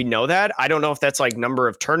know if we know that. I don't know if that's like number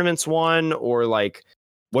of tournaments won or like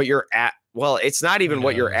what you're at. Well, it's not even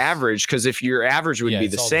what your average, because if your average would be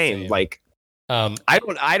the same, like, I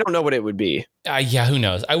don't know what it would be. Yeah, who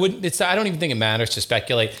knows? I don't even think it matters to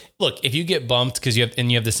speculate. Look, if you get bumped because you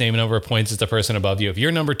have the same number of points as the person above you, if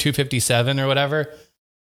you're number 257 or whatever,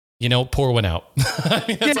 pour one out. I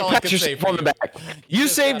mean, that's all I can say for you. Back. You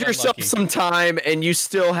saved yourself some time and you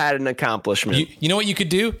still had an accomplishment. You know what you could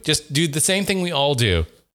do? Just do the same thing we all do.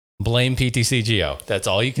 Blame PTCGO. That's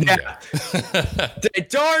all you can do.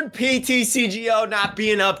 Darn PTCGO not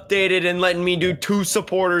being updated and letting me do 2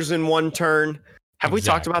 supporters in one turn. Have we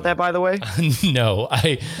talked about that, by the way? No.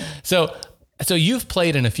 So you've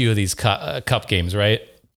played in a few of these cup games, right?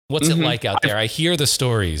 What's it like out there? I hear the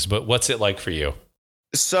stories, but what's it like for you?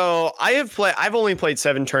 So I've only played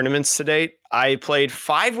 7 tournaments to date. I played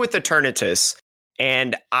 5 with Eternatus,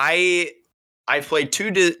 and I played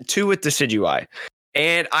 2 with Decidueye.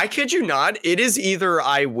 And I kid you not, it is either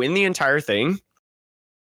I win the entire thing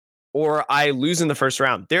or I lose in the first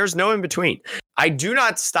round. There's no in between. I do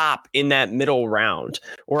not stop in that middle round,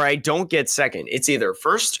 or I don't get second. It's either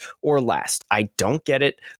first or last. I don't get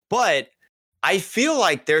it. But I feel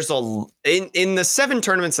like there's in the 7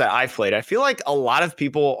 tournaments that I've played, I feel like a lot of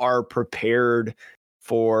people are prepared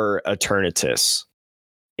for Eternatus,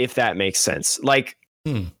 if that makes sense. Like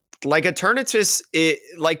Eternatus,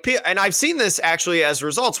 and I've seen this actually as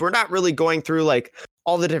results. We're not really going through like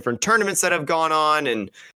all the different tournaments that have gone on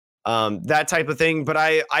and that type of thing. But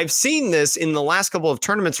I've seen this in the last couple of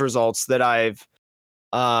tournaments results that I've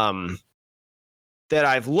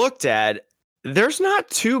looked at. There's not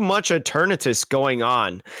too much Eternatus going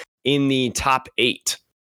on in the top 8,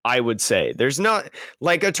 I would say. There's not,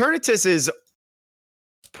 like, Eternatus is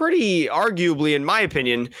pretty arguably, in my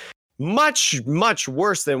opinion, much, much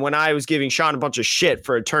worse than when I was giving Sean a bunch of shit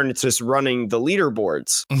for Eternatus running the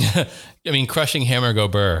leaderboards. I mean, Crushing Hammer go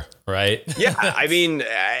burr, right? Yeah, I mean,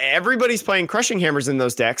 everybody's playing Crushing Hammers in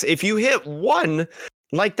those decks. If you hit 1,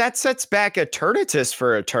 like, that sets back Eternatus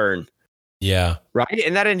for a turn. Yeah. Right.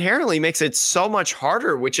 And that inherently makes it so much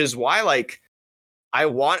harder, which is why, like, I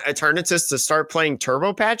want Eternatus to start playing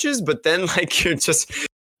turbo patches, but then, like, you're just,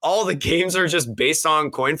 all the games are just based on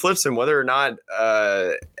coin flips and whether or not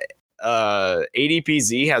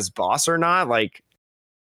ADPZ has boss or not. Like,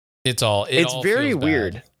 it's very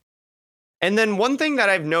weird. And then one thing that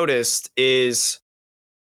I've noticed is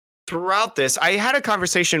throughout this, I had a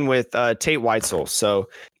conversation with Tate Weitzel. So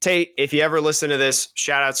Tate, if you ever listen to this,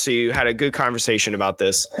 shout out to you. Had a good conversation about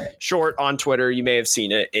this. Short on Twitter. You may have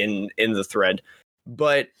seen it in the thread.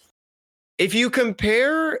 But if you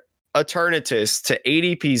compare Eternatus to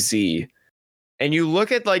ADPZ and you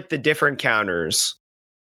look at like the different counters,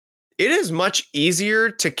 it is much easier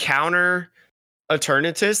to counter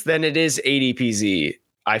Eternatus than it is ADPZ,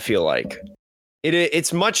 I feel like.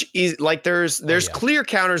 It's much easier. Like, there's clear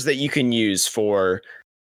counters that you can use for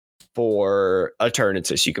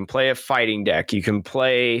Eternatus. You can play a fighting deck. You can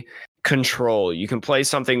play control. You can play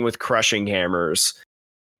something with Crushing Hammers.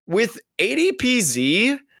 with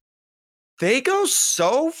ADPZ, they go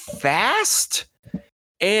so fast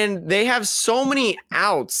and they have so many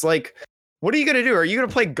outs. Like, what are you going to do? Are you going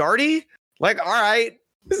to play Guardy? Like, all right,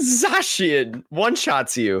 Zacian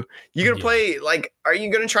one-shots you. You going to play, like, are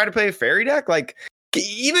you going to try to play a fairy deck? Like,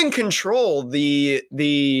 even control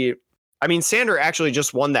I mean, Sander actually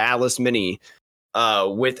just won the Atlas Mini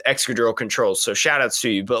with Excadrill control. So shout outs to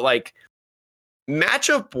you. But like,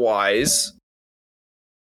 matchup wise,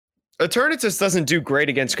 Eternatus doesn't do great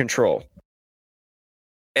against control.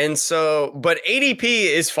 And so, but ADP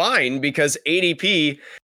is fine because ADP,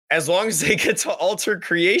 as long as they get to Alter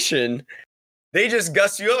Creation, they just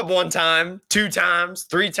gust you up 1 time, 2 times,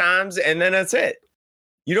 3 times, and then that's it.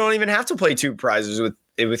 You don't even have to play 2 prizes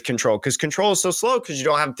with control because control is so slow because you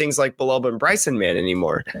don't have things like Belelba and Bryson Man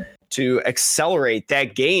anymore to accelerate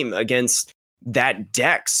that game against that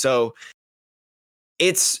deck. So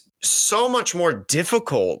it's so much more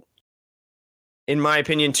difficult, in my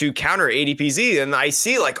opinion, to counter ADPZ. And I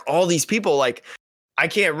see like all these people, like, I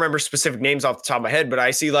can't remember specific names off the top of my head, but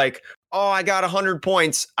I see like, oh, I got 100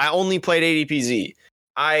 points. I only played ADPZ.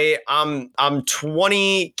 I'm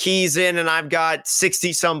 20 keys in and I've got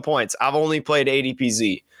 60 some points. I've only played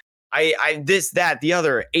ADPZ. This, that, the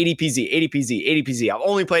other, ADPZ. I've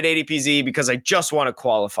only played ADPZ because I just want to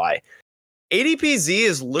qualify. ADPZ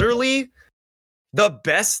is literally the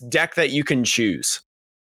best deck that you can choose.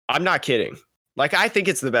 I'm not kidding. Like, I think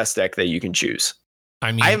it's the best deck that you can choose.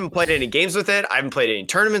 I mean, I haven't played any games with it. I haven't played any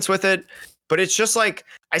tournaments with it, but it's just like,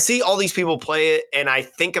 I see all these people play it and I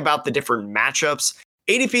think about the different matchups.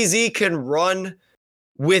 ADPZ can run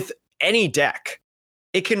with any deck.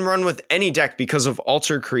 It can run with any deck because of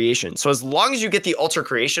Alter Creation. So as long as you get the Alter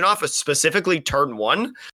Creation off, specifically turn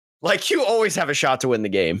 1, like, you always have a shot to win the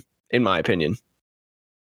game, in my opinion.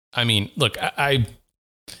 I mean, look, I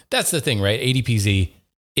that's the thing, right? ADPZ.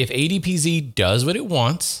 If ADPZ does what it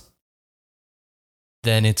wants,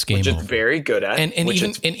 then it's game over. Which it's very good at. And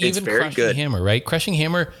even Crushing Hammer, right? Crushing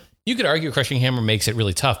Hammer, you could argue Crushing Hammer makes it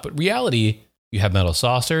really tough, but reality, you have Metal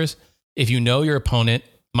Saucers. If you know your opponent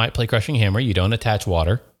might play Crushing Hammer, you don't attach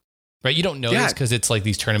water, right? You don't know this because it's like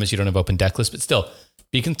these tournaments, you don't have open deck lists, but still,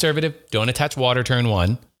 be conservative. Don't attach water turn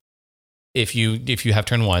 1. If you have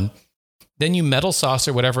turn 1, then you Metal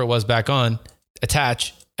Saucer, whatever it was back on,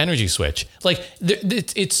 attach Energy Switch. Like,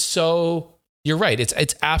 it's so, you're right.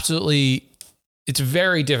 It's absolutely, it's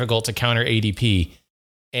very difficult to counter ADP.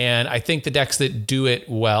 And I think the decks that do it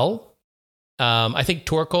well, I think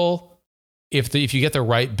Torkoal, if you get the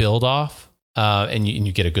right build off and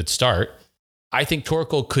you get a good start, I think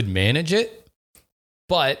Torkoal could manage it.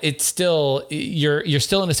 But it's still, you're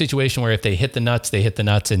still in a situation where if they hit the nuts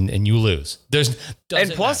and you lose.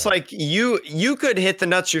 And plus, matter. Like, you could hit the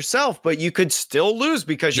nuts yourself, but you could still lose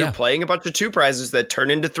because you're playing a bunch of 2 prizes that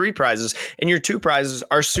turn into 3 prizes, and your 2 prizes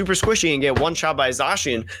are super squishy and get one shot by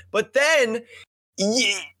Zacian. But then,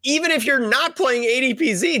 even if you're not playing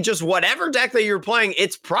ADPZ, just whatever deck that you're playing,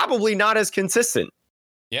 it's probably not as consistent.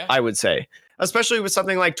 Yeah, I would say, especially with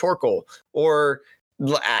something like Torkoal or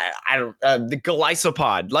the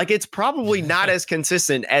Golisopod. Like, it's probably not as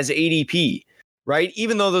consistent as ADP, right?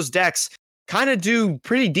 Even though those decks kind of do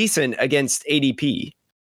pretty decent against ADP,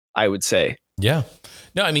 I would say. Yeah.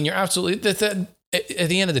 No, I mean, you're absolutely, at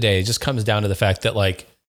the end of the day, it just comes down to the fact that, like,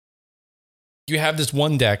 you have this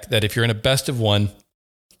one deck that if you're in a best of 1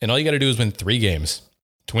 and all you got to do is win 3 games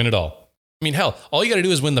to win it all. I mean, hell, all you got to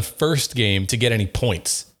do is win the first game to get any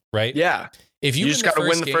points, right? Yeah. If you just got to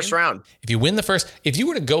win the first round. If you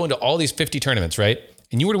were to go into all these 50 tournaments, right,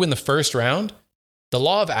 and you were to win the first round, the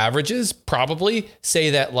law of averages probably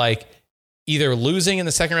say that, like, either losing in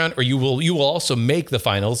the second round or you will also make the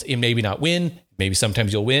finals and maybe not win. Maybe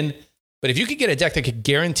sometimes you'll win. But if you could get a deck that could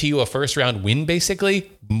guarantee you a first round win,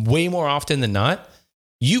 basically, way more often than not,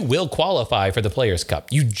 you will qualify for the Players' Cup.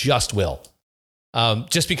 You just will.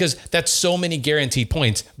 Just because that's so many guaranteed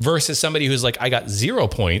points versus somebody who's like, I got 0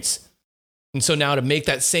 points. And so now to make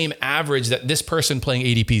that same average that this person playing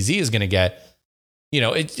ADPZ is going to get, you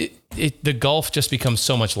know, the gulf just becomes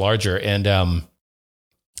so much larger. And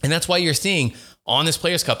that's why you're seeing on this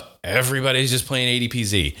Players' Cup, everybody's just playing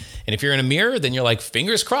ADPZ. And if you're in a mirror, then you're like,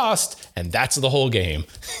 fingers crossed. And that's the whole game,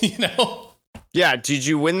 you know? Yeah. Did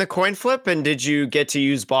you win the coin flip and did you get to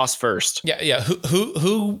use boss first? Yeah. Yeah.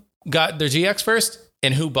 Who got their GX first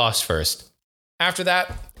and who boss first? After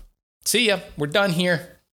that, see ya. We're done here.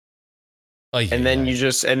 Oh, yeah. And then you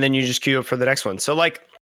just queue up for the next one. So, like,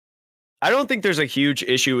 I don't think there's a huge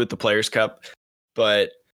issue with the Players' Cup,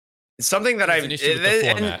 but it's something that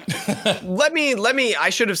Let me. I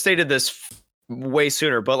should have stated this way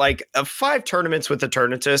sooner. But like 5 tournaments with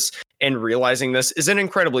Eternatus and realizing this is an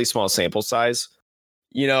incredibly small sample size.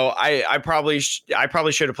 You know, I probably should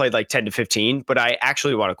have played like 10 to 15, but I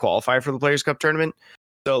actually want to qualify for the Players Cup tournament.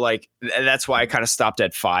 So like that's why I kind of stopped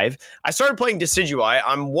at 5. I started playing Decidueye.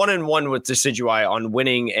 I'm 1-1 with Decidueye on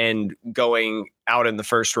winning and going out in the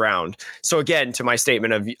first round. So again, to my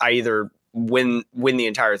statement of I either win the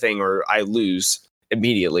entire thing or I lose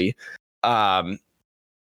immediately. Decidueye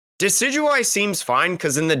seems fine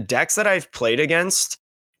because in the decks that I've played against,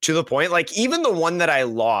 to the point, like even the one that I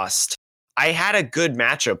lost, I had a good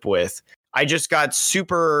matchup with. I just got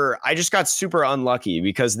super unlucky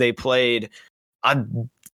because they played a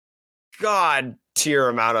god tier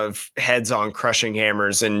amount of heads on Crushing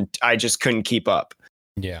Hammers and I just couldn't keep up.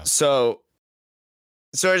 Yeah. So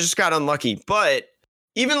I just got unlucky. But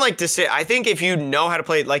even like to say, I think if you know how to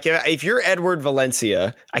play, like if you're Edward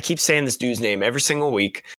Valencia, I keep saying this dude's name every single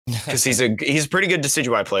week because he's a pretty good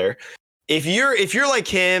Decidueye player. If you're like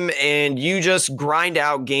him and you just grind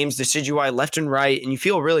out games Decidueye left and right and you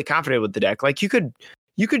feel really confident with the deck, like you could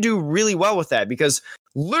do really well with that because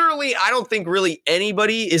literally I don't think really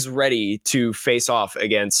anybody is ready to face off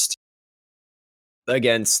against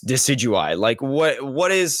Decidueye. Like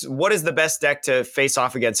what is the best deck to face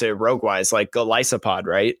off against it rogue wise? Like Golisopod,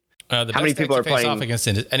 right? How many people are playing off against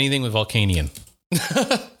it? Anything with Volcanion?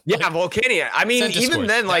 Yeah, Volcanion. I mean, even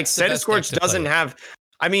then, like Centiskorch doesn't have.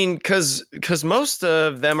 I mean, because most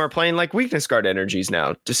of them are playing like Weakness Guard energies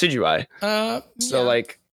now, Decidueye. So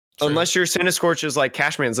like, true. Unless your Centiskorch is like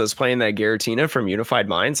Cashman's that's playing that Giratina from Unified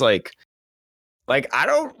Minds, like I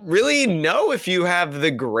don't really know if you have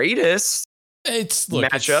the greatest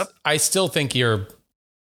matchup. I still think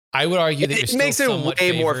I would argue that it makes it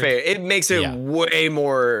way more fair. It makes it way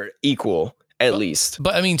more equal, at least.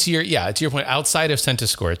 But I mean, to your point, outside of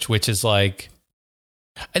Centiskorch, which is like,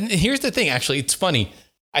 and here's the thing. Actually, it's funny.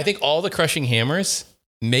 I think all the Crushing Hammers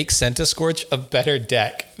make Centiskorch a better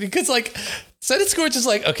deck because like Centiskorch is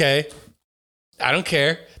like, okay, I don't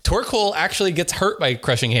care. Torkoal actually gets hurt by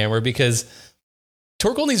Crushing Hammer because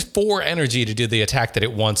Torkoal needs 4 energy to do the attack that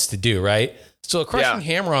it wants to do, right? So a Crushing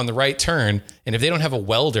Hammer on the right turn, and if they don't have a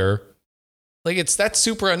welder, like that's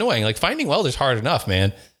super annoying. Like finding welder's hard enough,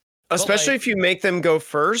 man. Especially if you make them go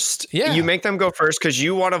first. Yeah. You make them go first because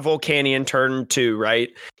you want a Volcanion turn 2, right?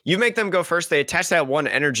 You make them go first. They attach that 1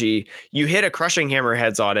 energy. You hit a Crushing Hammer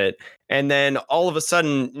heads on it. And then all of a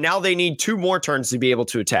sudden, now they need 2 more turns to be able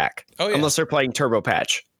to attack. Oh, yeah. Unless they're playing Turbo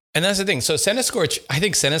Patch. And that's the thing. So Centiskorch, I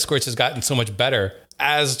think Centiskorch has gotten so much better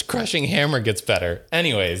as Crushing Hammer gets better.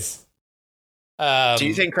 Anyways. Do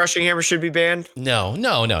you think Crushing Hammer should be banned? No.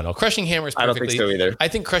 Crushing Hammer is perfectly... I don't think so either. I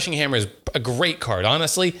think Crushing Hammer is a great card,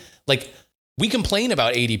 honestly. Like, we complain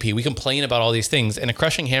about ADP, we complain about all these things, and a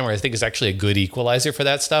Crushing Hammer, I think, is actually a good equalizer for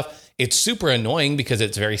that stuff. It's super annoying because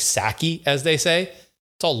it's very sacky, as they say.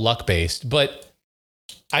 It's all luck-based. But,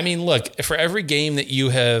 I mean, look, for every game that you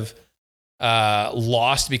have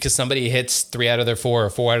lost because somebody hits 3 out of their 4 or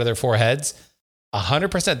 4 out of their 4 heads,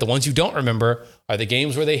 100%, the ones you don't remember are the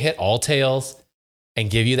games where they hit all tails and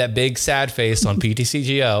give you that big sad face on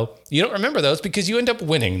PTCGO. You don't remember those because you end up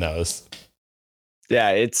winning those.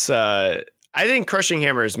 Yeah, it's I think Crushing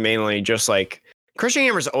Hammer is mainly just like Crushing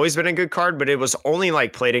Hammer's always been a good card, but it was only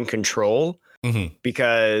like played in control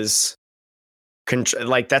because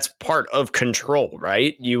like that's part of control,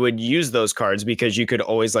 right? You would use those cards because you could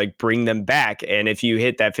always like bring them back. And if you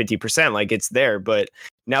hit that 50%, like it's there. But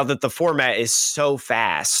now that the format is so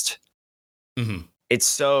fast, it's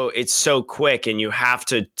so quick and you have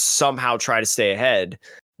to somehow try to stay ahead.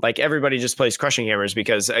 Like everybody just plays Crushing Hammers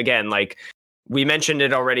because again, like we mentioned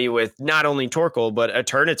it already with not only Torkoal, but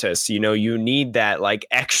Eternatus, you know, you need that like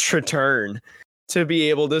extra turn to be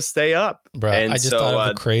able to stay up. Bro, I just thought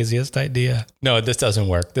of the craziest idea. No, this doesn't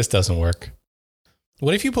work.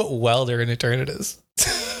 What if you put Welder in Eternatus?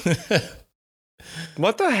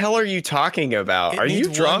 What the hell are you talking about? Are you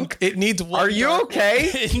drunk? It needs one. Are you okay?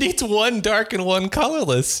 It needs 1 dark and 1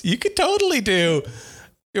 colorless. You could totally do.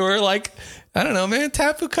 Or like, I don't know, man,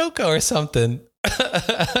 Tapu Koko or something.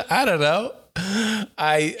 I don't know.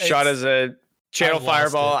 Sean is a channel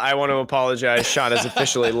fireball. I want to apologize. Sean has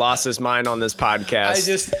officially lost his mind on this podcast. I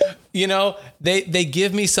just, you know, they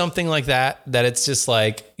give me something like that it's just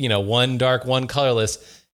like, you know, 1 dark, 1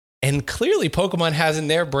 colorless. And clearly Pokemon has in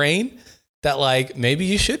their brain that like maybe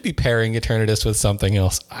you should be pairing Eternatus with something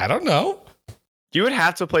else. I don't know. You would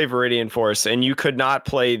have to play Viridian Force and you could not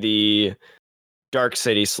play the Dark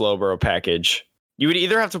City Slowbro package. You would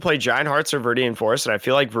either have to play Giant Hearts or Viridian Force, and I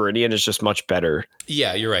feel like Viridian is just much better.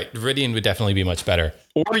 Yeah, you're right. Viridian would definitely be much better.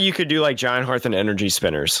 Or you could do like Giant Hearth and Energy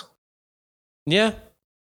Spinners. Yeah.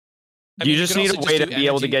 You just need a way to be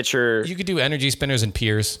able to get your... You could do energy spinners and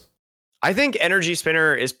peers. I think energy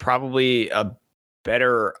spinner is probably a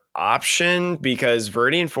better option because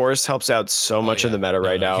Viridian Forest helps out so much of the meta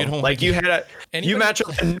right now. Like you match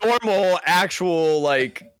up a normal, actual,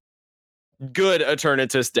 like, good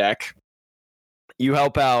Eternatus deck. You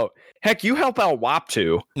help out. Heck, you help out WAP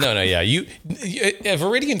too. No, yeah.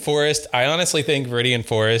 Viridian Forest, I honestly think Viridian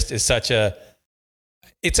Forest is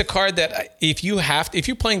it's a card that if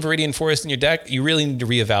you're playing Viridian Forest in your deck, you really need to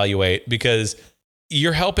reevaluate because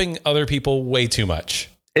you're helping other people way too much.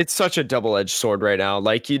 It's such a double-edged sword right now.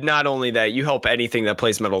 Like, not only that, you help anything that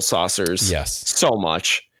plays Metal Saucers. Yes. So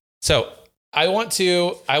much. So I want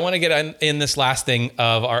to get in this last thing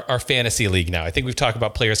of our fantasy league now. I think we've talked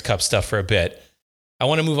about Players Cup stuff for a bit. I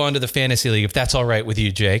want to move on to the fantasy league, if that's all right with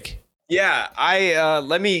you, Jake. Yeah,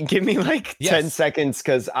 give me like 10 seconds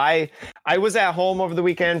because I was at home over the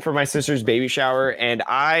weekend for my sister's baby shower and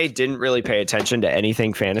I didn't really pay attention to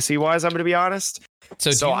anything fantasy wise. I'm going to be honest.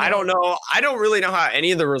 So I don't know. I don't really know how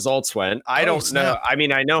any of the results went. I don't know. I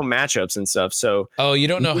mean, I know matchups and stuff. So you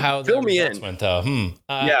don't know how the results went though.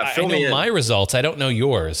 Fill me in. My results. I don't know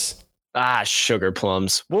yours. Sugar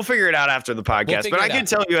plums. We'll figure it out after the podcast, but I can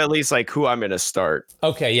tell you at least like who I'm going to start.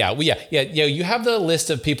 Okay. Yeah. You have the list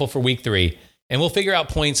of people for week 3 and we'll figure out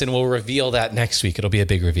points and we'll reveal that next week. It'll be a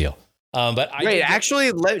big reveal.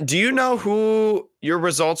 Do you know who your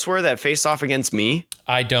results were that faced off against me?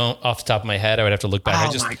 I don't off the top of my head. I would have to look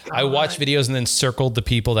back. I watched videos and then circled the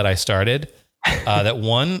people that I started that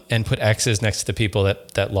won and put X's next to the people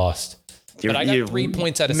that lost. But I got 3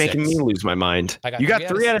 points out of 6. Making me lose my mind. You got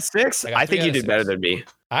 3 out of 6? I think you did better than me.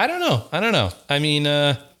 I don't know. I mean,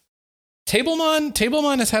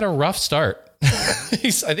 Tablemon has had a rough start.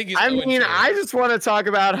 I just want to talk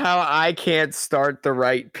about how I can't start the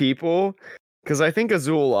right people because I think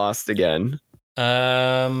Azul lost again. He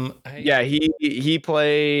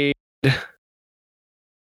played.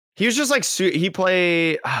 He was just like he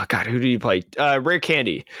played. Oh God, who did he play? Rare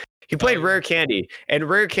Candy. He played Rare Candy, and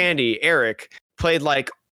Rare Candy Eric played like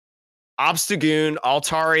Obstagoon,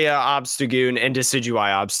 Altaria Obstagoon, and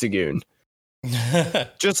Decidueye Obstagoon.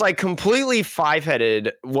 Just like completely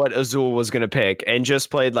 5-headed what Azul was going to pick and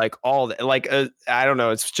just played like I don't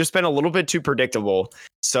know. It's just been a little bit too predictable.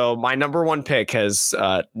 So my number 1 pick has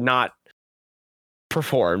not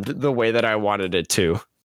performed the way that I wanted it to.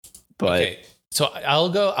 But okay. So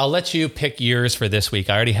I'll let you pick yours for this week.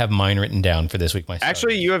 I already have mine written down for this week. My starter.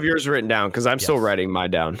 Actually, you have yours written down because I'm still writing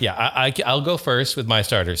mine down. Yeah, I'll go first with my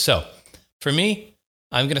starters. So for me,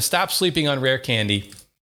 I'm going to stop sleeping on Rare Candy.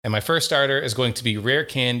 And my first starter is going to be Rare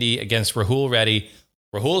Candy against Rahul Reddy.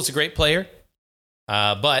 Rahul is a great player,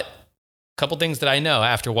 but a couple things that I know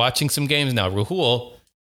after watching some games now. Rahul,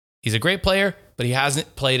 he's a great player, but he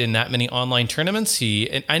hasn't played in that many online tournaments.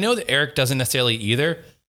 And I know that Eric doesn't necessarily either,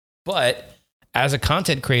 but as a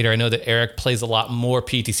content creator, I know that Eric plays a lot more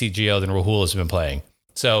PTCGO than Rahul has been playing.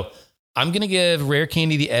 So I'm going to give Rare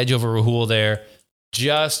Candy the edge over Rahul there.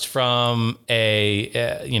 Just from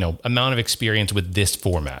a amount of experience with this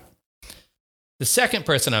format. The second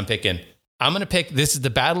person I'm picking, I'm going to pick. This is the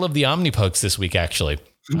battle of the Omnipokes this week. Actually,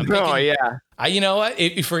 you know what?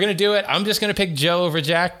 If we're going to do it, I'm just going to pick Joe over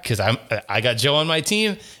Jack because I got Joe on my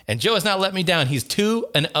team, and Joe has not let me down. He's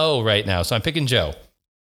 2-0 right now, so I'm picking Joe.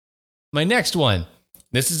 My next one.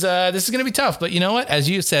 This is going to be tough, but you know what? As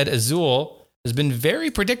you said, Azul has been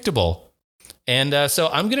very predictable, and so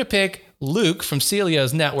I'm going to pick Luke from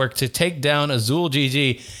Celio's network to take down Azul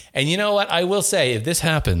GG. And you know what? I will say, if this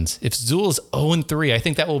happens, if Azul is 0-3, I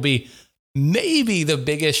think that will be maybe the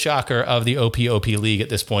biggest shocker of the OP League at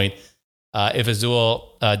this point, if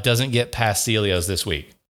Azul doesn't get past Celio's this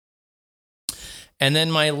week. And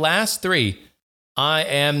then my last 3, I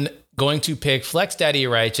am going to pick Flex Daddy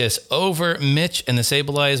Righteous over Mitch and the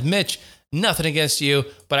Sableyes. Mitch, nothing against you,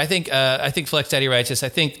 but I think Flex Daddy Righteous, I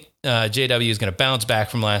think JW is going to bounce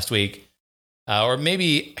back from last week. Or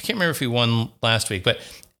maybe, I can't remember if he won last week, but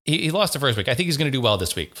he lost the first week. I think he's going to do well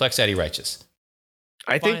this week. Flex Daddy Righteous.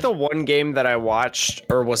 I think the one game that I watched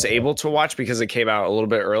or was able to watch because it came out a little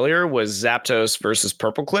bit earlier was Zapdos versus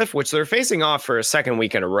Purple Cliff, which they're facing off for a second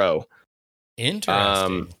week in a row.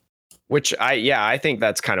 Interesting. Which I think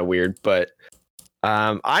that's kind of weird, but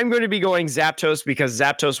I'm going to be going Zapdos because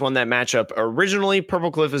Zapdos won that matchup. Originally,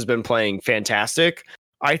 Purple Cliff has been playing fantastic,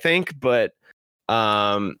 I think, but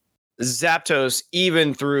Zapdos,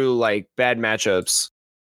 even through like bad matchups,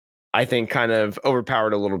 I think kind of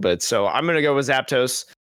overpowered a little bit. So I'm going to go with Zapdos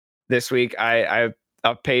this week. I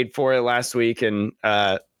paid for it last week and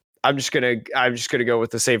I'm just gonna go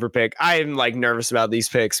with the safer pick. I'm like nervous about these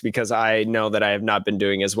picks because I know that I have not been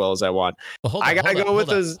doing as well as I want. Well, I gotta go with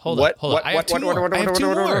this. What? I have two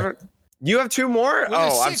more. You have two more?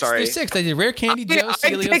 Well, I'm sorry. There's 6. I did Rare Candy, Joe, I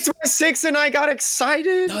Celios. picked my 6 and I got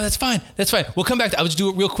excited. No, that's fine. We'll come back. I'll just do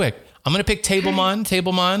it real quick. I'm gonna pick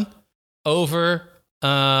Tablemon over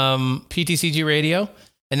PTCG Radio,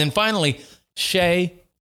 and then finally Shay,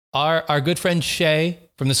 our good friend Shay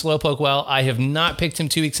from the Slowpoke Well. I have not picked him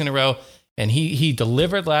 2 weeks in a row, and he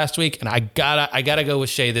delivered last week, and I gotta go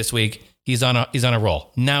with Shay this week. He's on a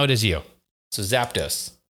roll. Now it is you. So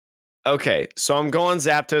Zapdos. Okay, so I'm going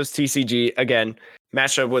Zapdos TCG again.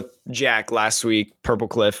 Matched up with Jack last week. Purple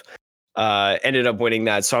Cliff ended up winning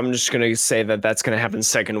that, so I'm just gonna say that that's gonna happen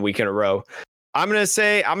second week in a row. I'm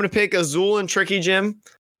gonna pick Azul and Tricky Jim.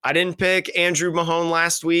 I didn't pick Andrew Mahone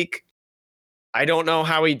last week. I don't know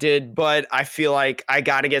how he did, but I feel like I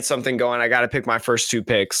got to get something going. I got to pick my first 2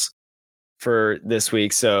 picks for this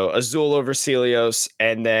week. So Azul over Celios,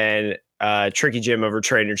 and then Tricky Jim over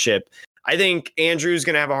Trainer Chip. I think Andrew's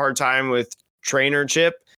going to have a hard time with Trainer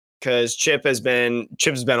Chip because Chip's been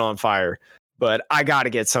on fire, but I got to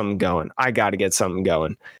get something going.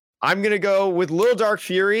 I'm going to go with Lil Dark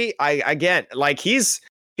Fury.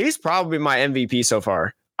 He's probably my MVP so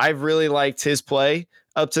far. I've really liked his play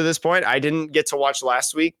up to this point. I didn't get to watch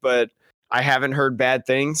last week, but I haven't heard bad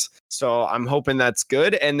things. So I'm hoping that's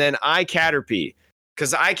good. And then Caterpie,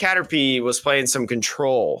 because Caterpie was playing some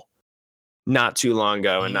Control not too long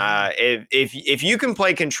ago. And if you can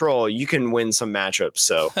play Control, you can win some matchups.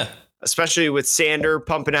 So especially with Sander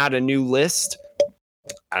pumping out a new list,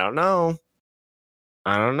 I don't know.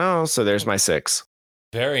 So there's my 6.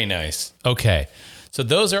 Very nice. Okay. So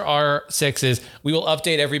those are our 6s. We will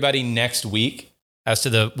update everybody next week as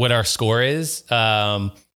to what our score is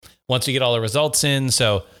once we get all the results in.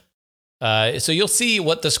 So you'll see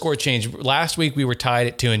what the score changed. Last week we were tied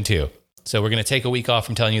at 2-2. So we're going to take a week off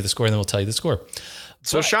from telling you the score, and then we'll tell you the score.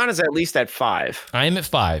 So Sean is at least at 5. I am at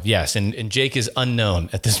 5, yes, and Jake is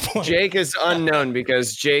unknown at this point. Jake is unknown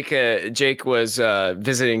because Jake was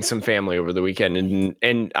visiting some family over the weekend,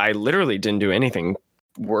 and I literally didn't do anything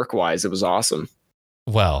work-wise. It was awesome.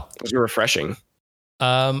 Well, it was refreshing.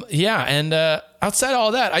 Yeah, and outside of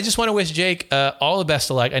all that, I just want to wish Jake all the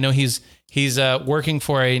best of luck. I know he's working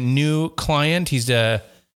for a new client. He's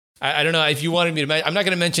I don't know if you wanted me to. I'm not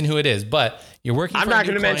going to mention who it is, but you're working. I'm not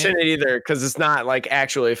going to mention it either because it's not like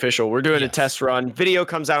actually official. We're doing a test run. Video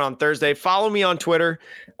comes out on Thursday. Follow me on Twitter,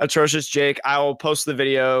 Atrocious Jake. I will post the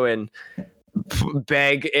video and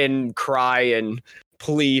beg and cry and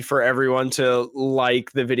plea for everyone to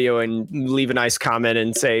like the video and leave a nice comment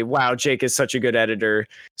and say, "Wow, Jake is such a good editor."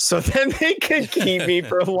 So then they can keep me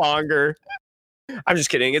for longer. I'm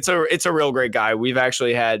just kidding. It's a real great guy.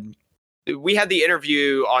 We had the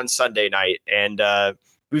interview on Sunday night, and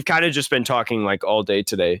we've kind of just been talking like all day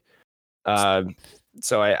today.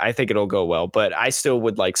 So I think it'll go well, but I still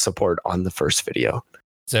would like support on the first video.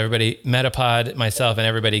 So everybody, Metapod, myself, and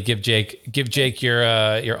everybody, give Jake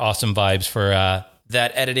your awesome vibes for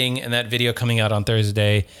that editing and that video coming out on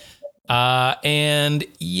Thursday. And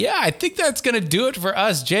yeah, I think that's gonna do it for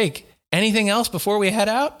us. Jake, anything else before we head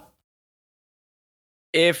out?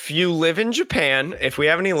 If you live in Japan, if we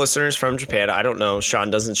have any listeners from Japan, I don't know.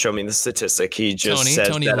 Sean doesn't show me the statistic. He just says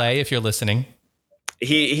Tony Lay, if you're listening.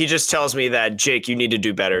 He just tells me that, Jake, you need to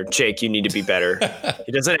do better. Jake, you need to be better.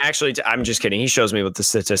 He doesn't actually. I'm just kidding. He shows me what the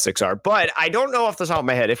statistics are, but I don't know off the top of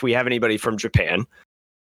my head if we have anybody from Japan.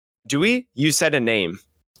 Do we? You said a name.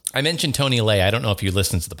 I mentioned Tony Lay. I don't know if you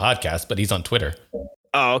listen to the podcast, but he's on Twitter.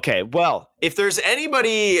 Oh, okay. Well, if there's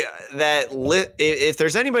anybody that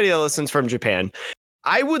listens from Japan,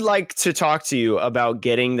 I would like to talk to you about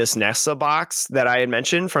getting this Nessa box that I had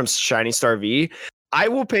mentioned from Shiny Star V. I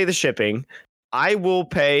will pay the shipping. I will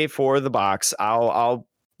pay for the box. I'll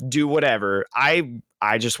do whatever. I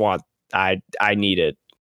just want. I need it.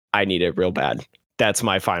 I need it real bad. That's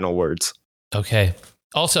my final words. Okay.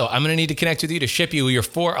 Also, I'm going to need to connect with you to ship you your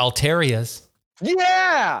 4 Alterias.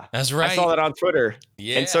 Yeah, that's right. I saw that on Twitter.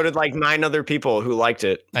 Yeah, and so did like 9 other people who liked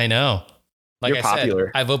it. I know. Like You're popular.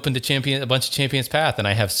 Said, I've opened a bunch of Champions Path, and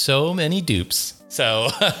I have so many dupes. So,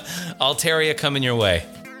 Altaria coming your way.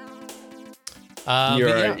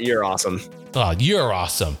 You're awesome. Oh, you're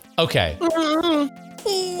awesome. Okay.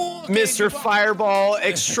 Mr. Fireball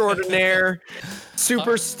extraordinaire,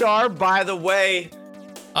 superstar. By the way.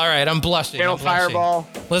 All right, I'm blushing. Channel Fireball.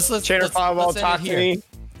 Let's Channel Fireball. Talk to me.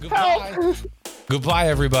 Goodbye. Goodbye,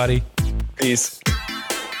 everybody. Peace.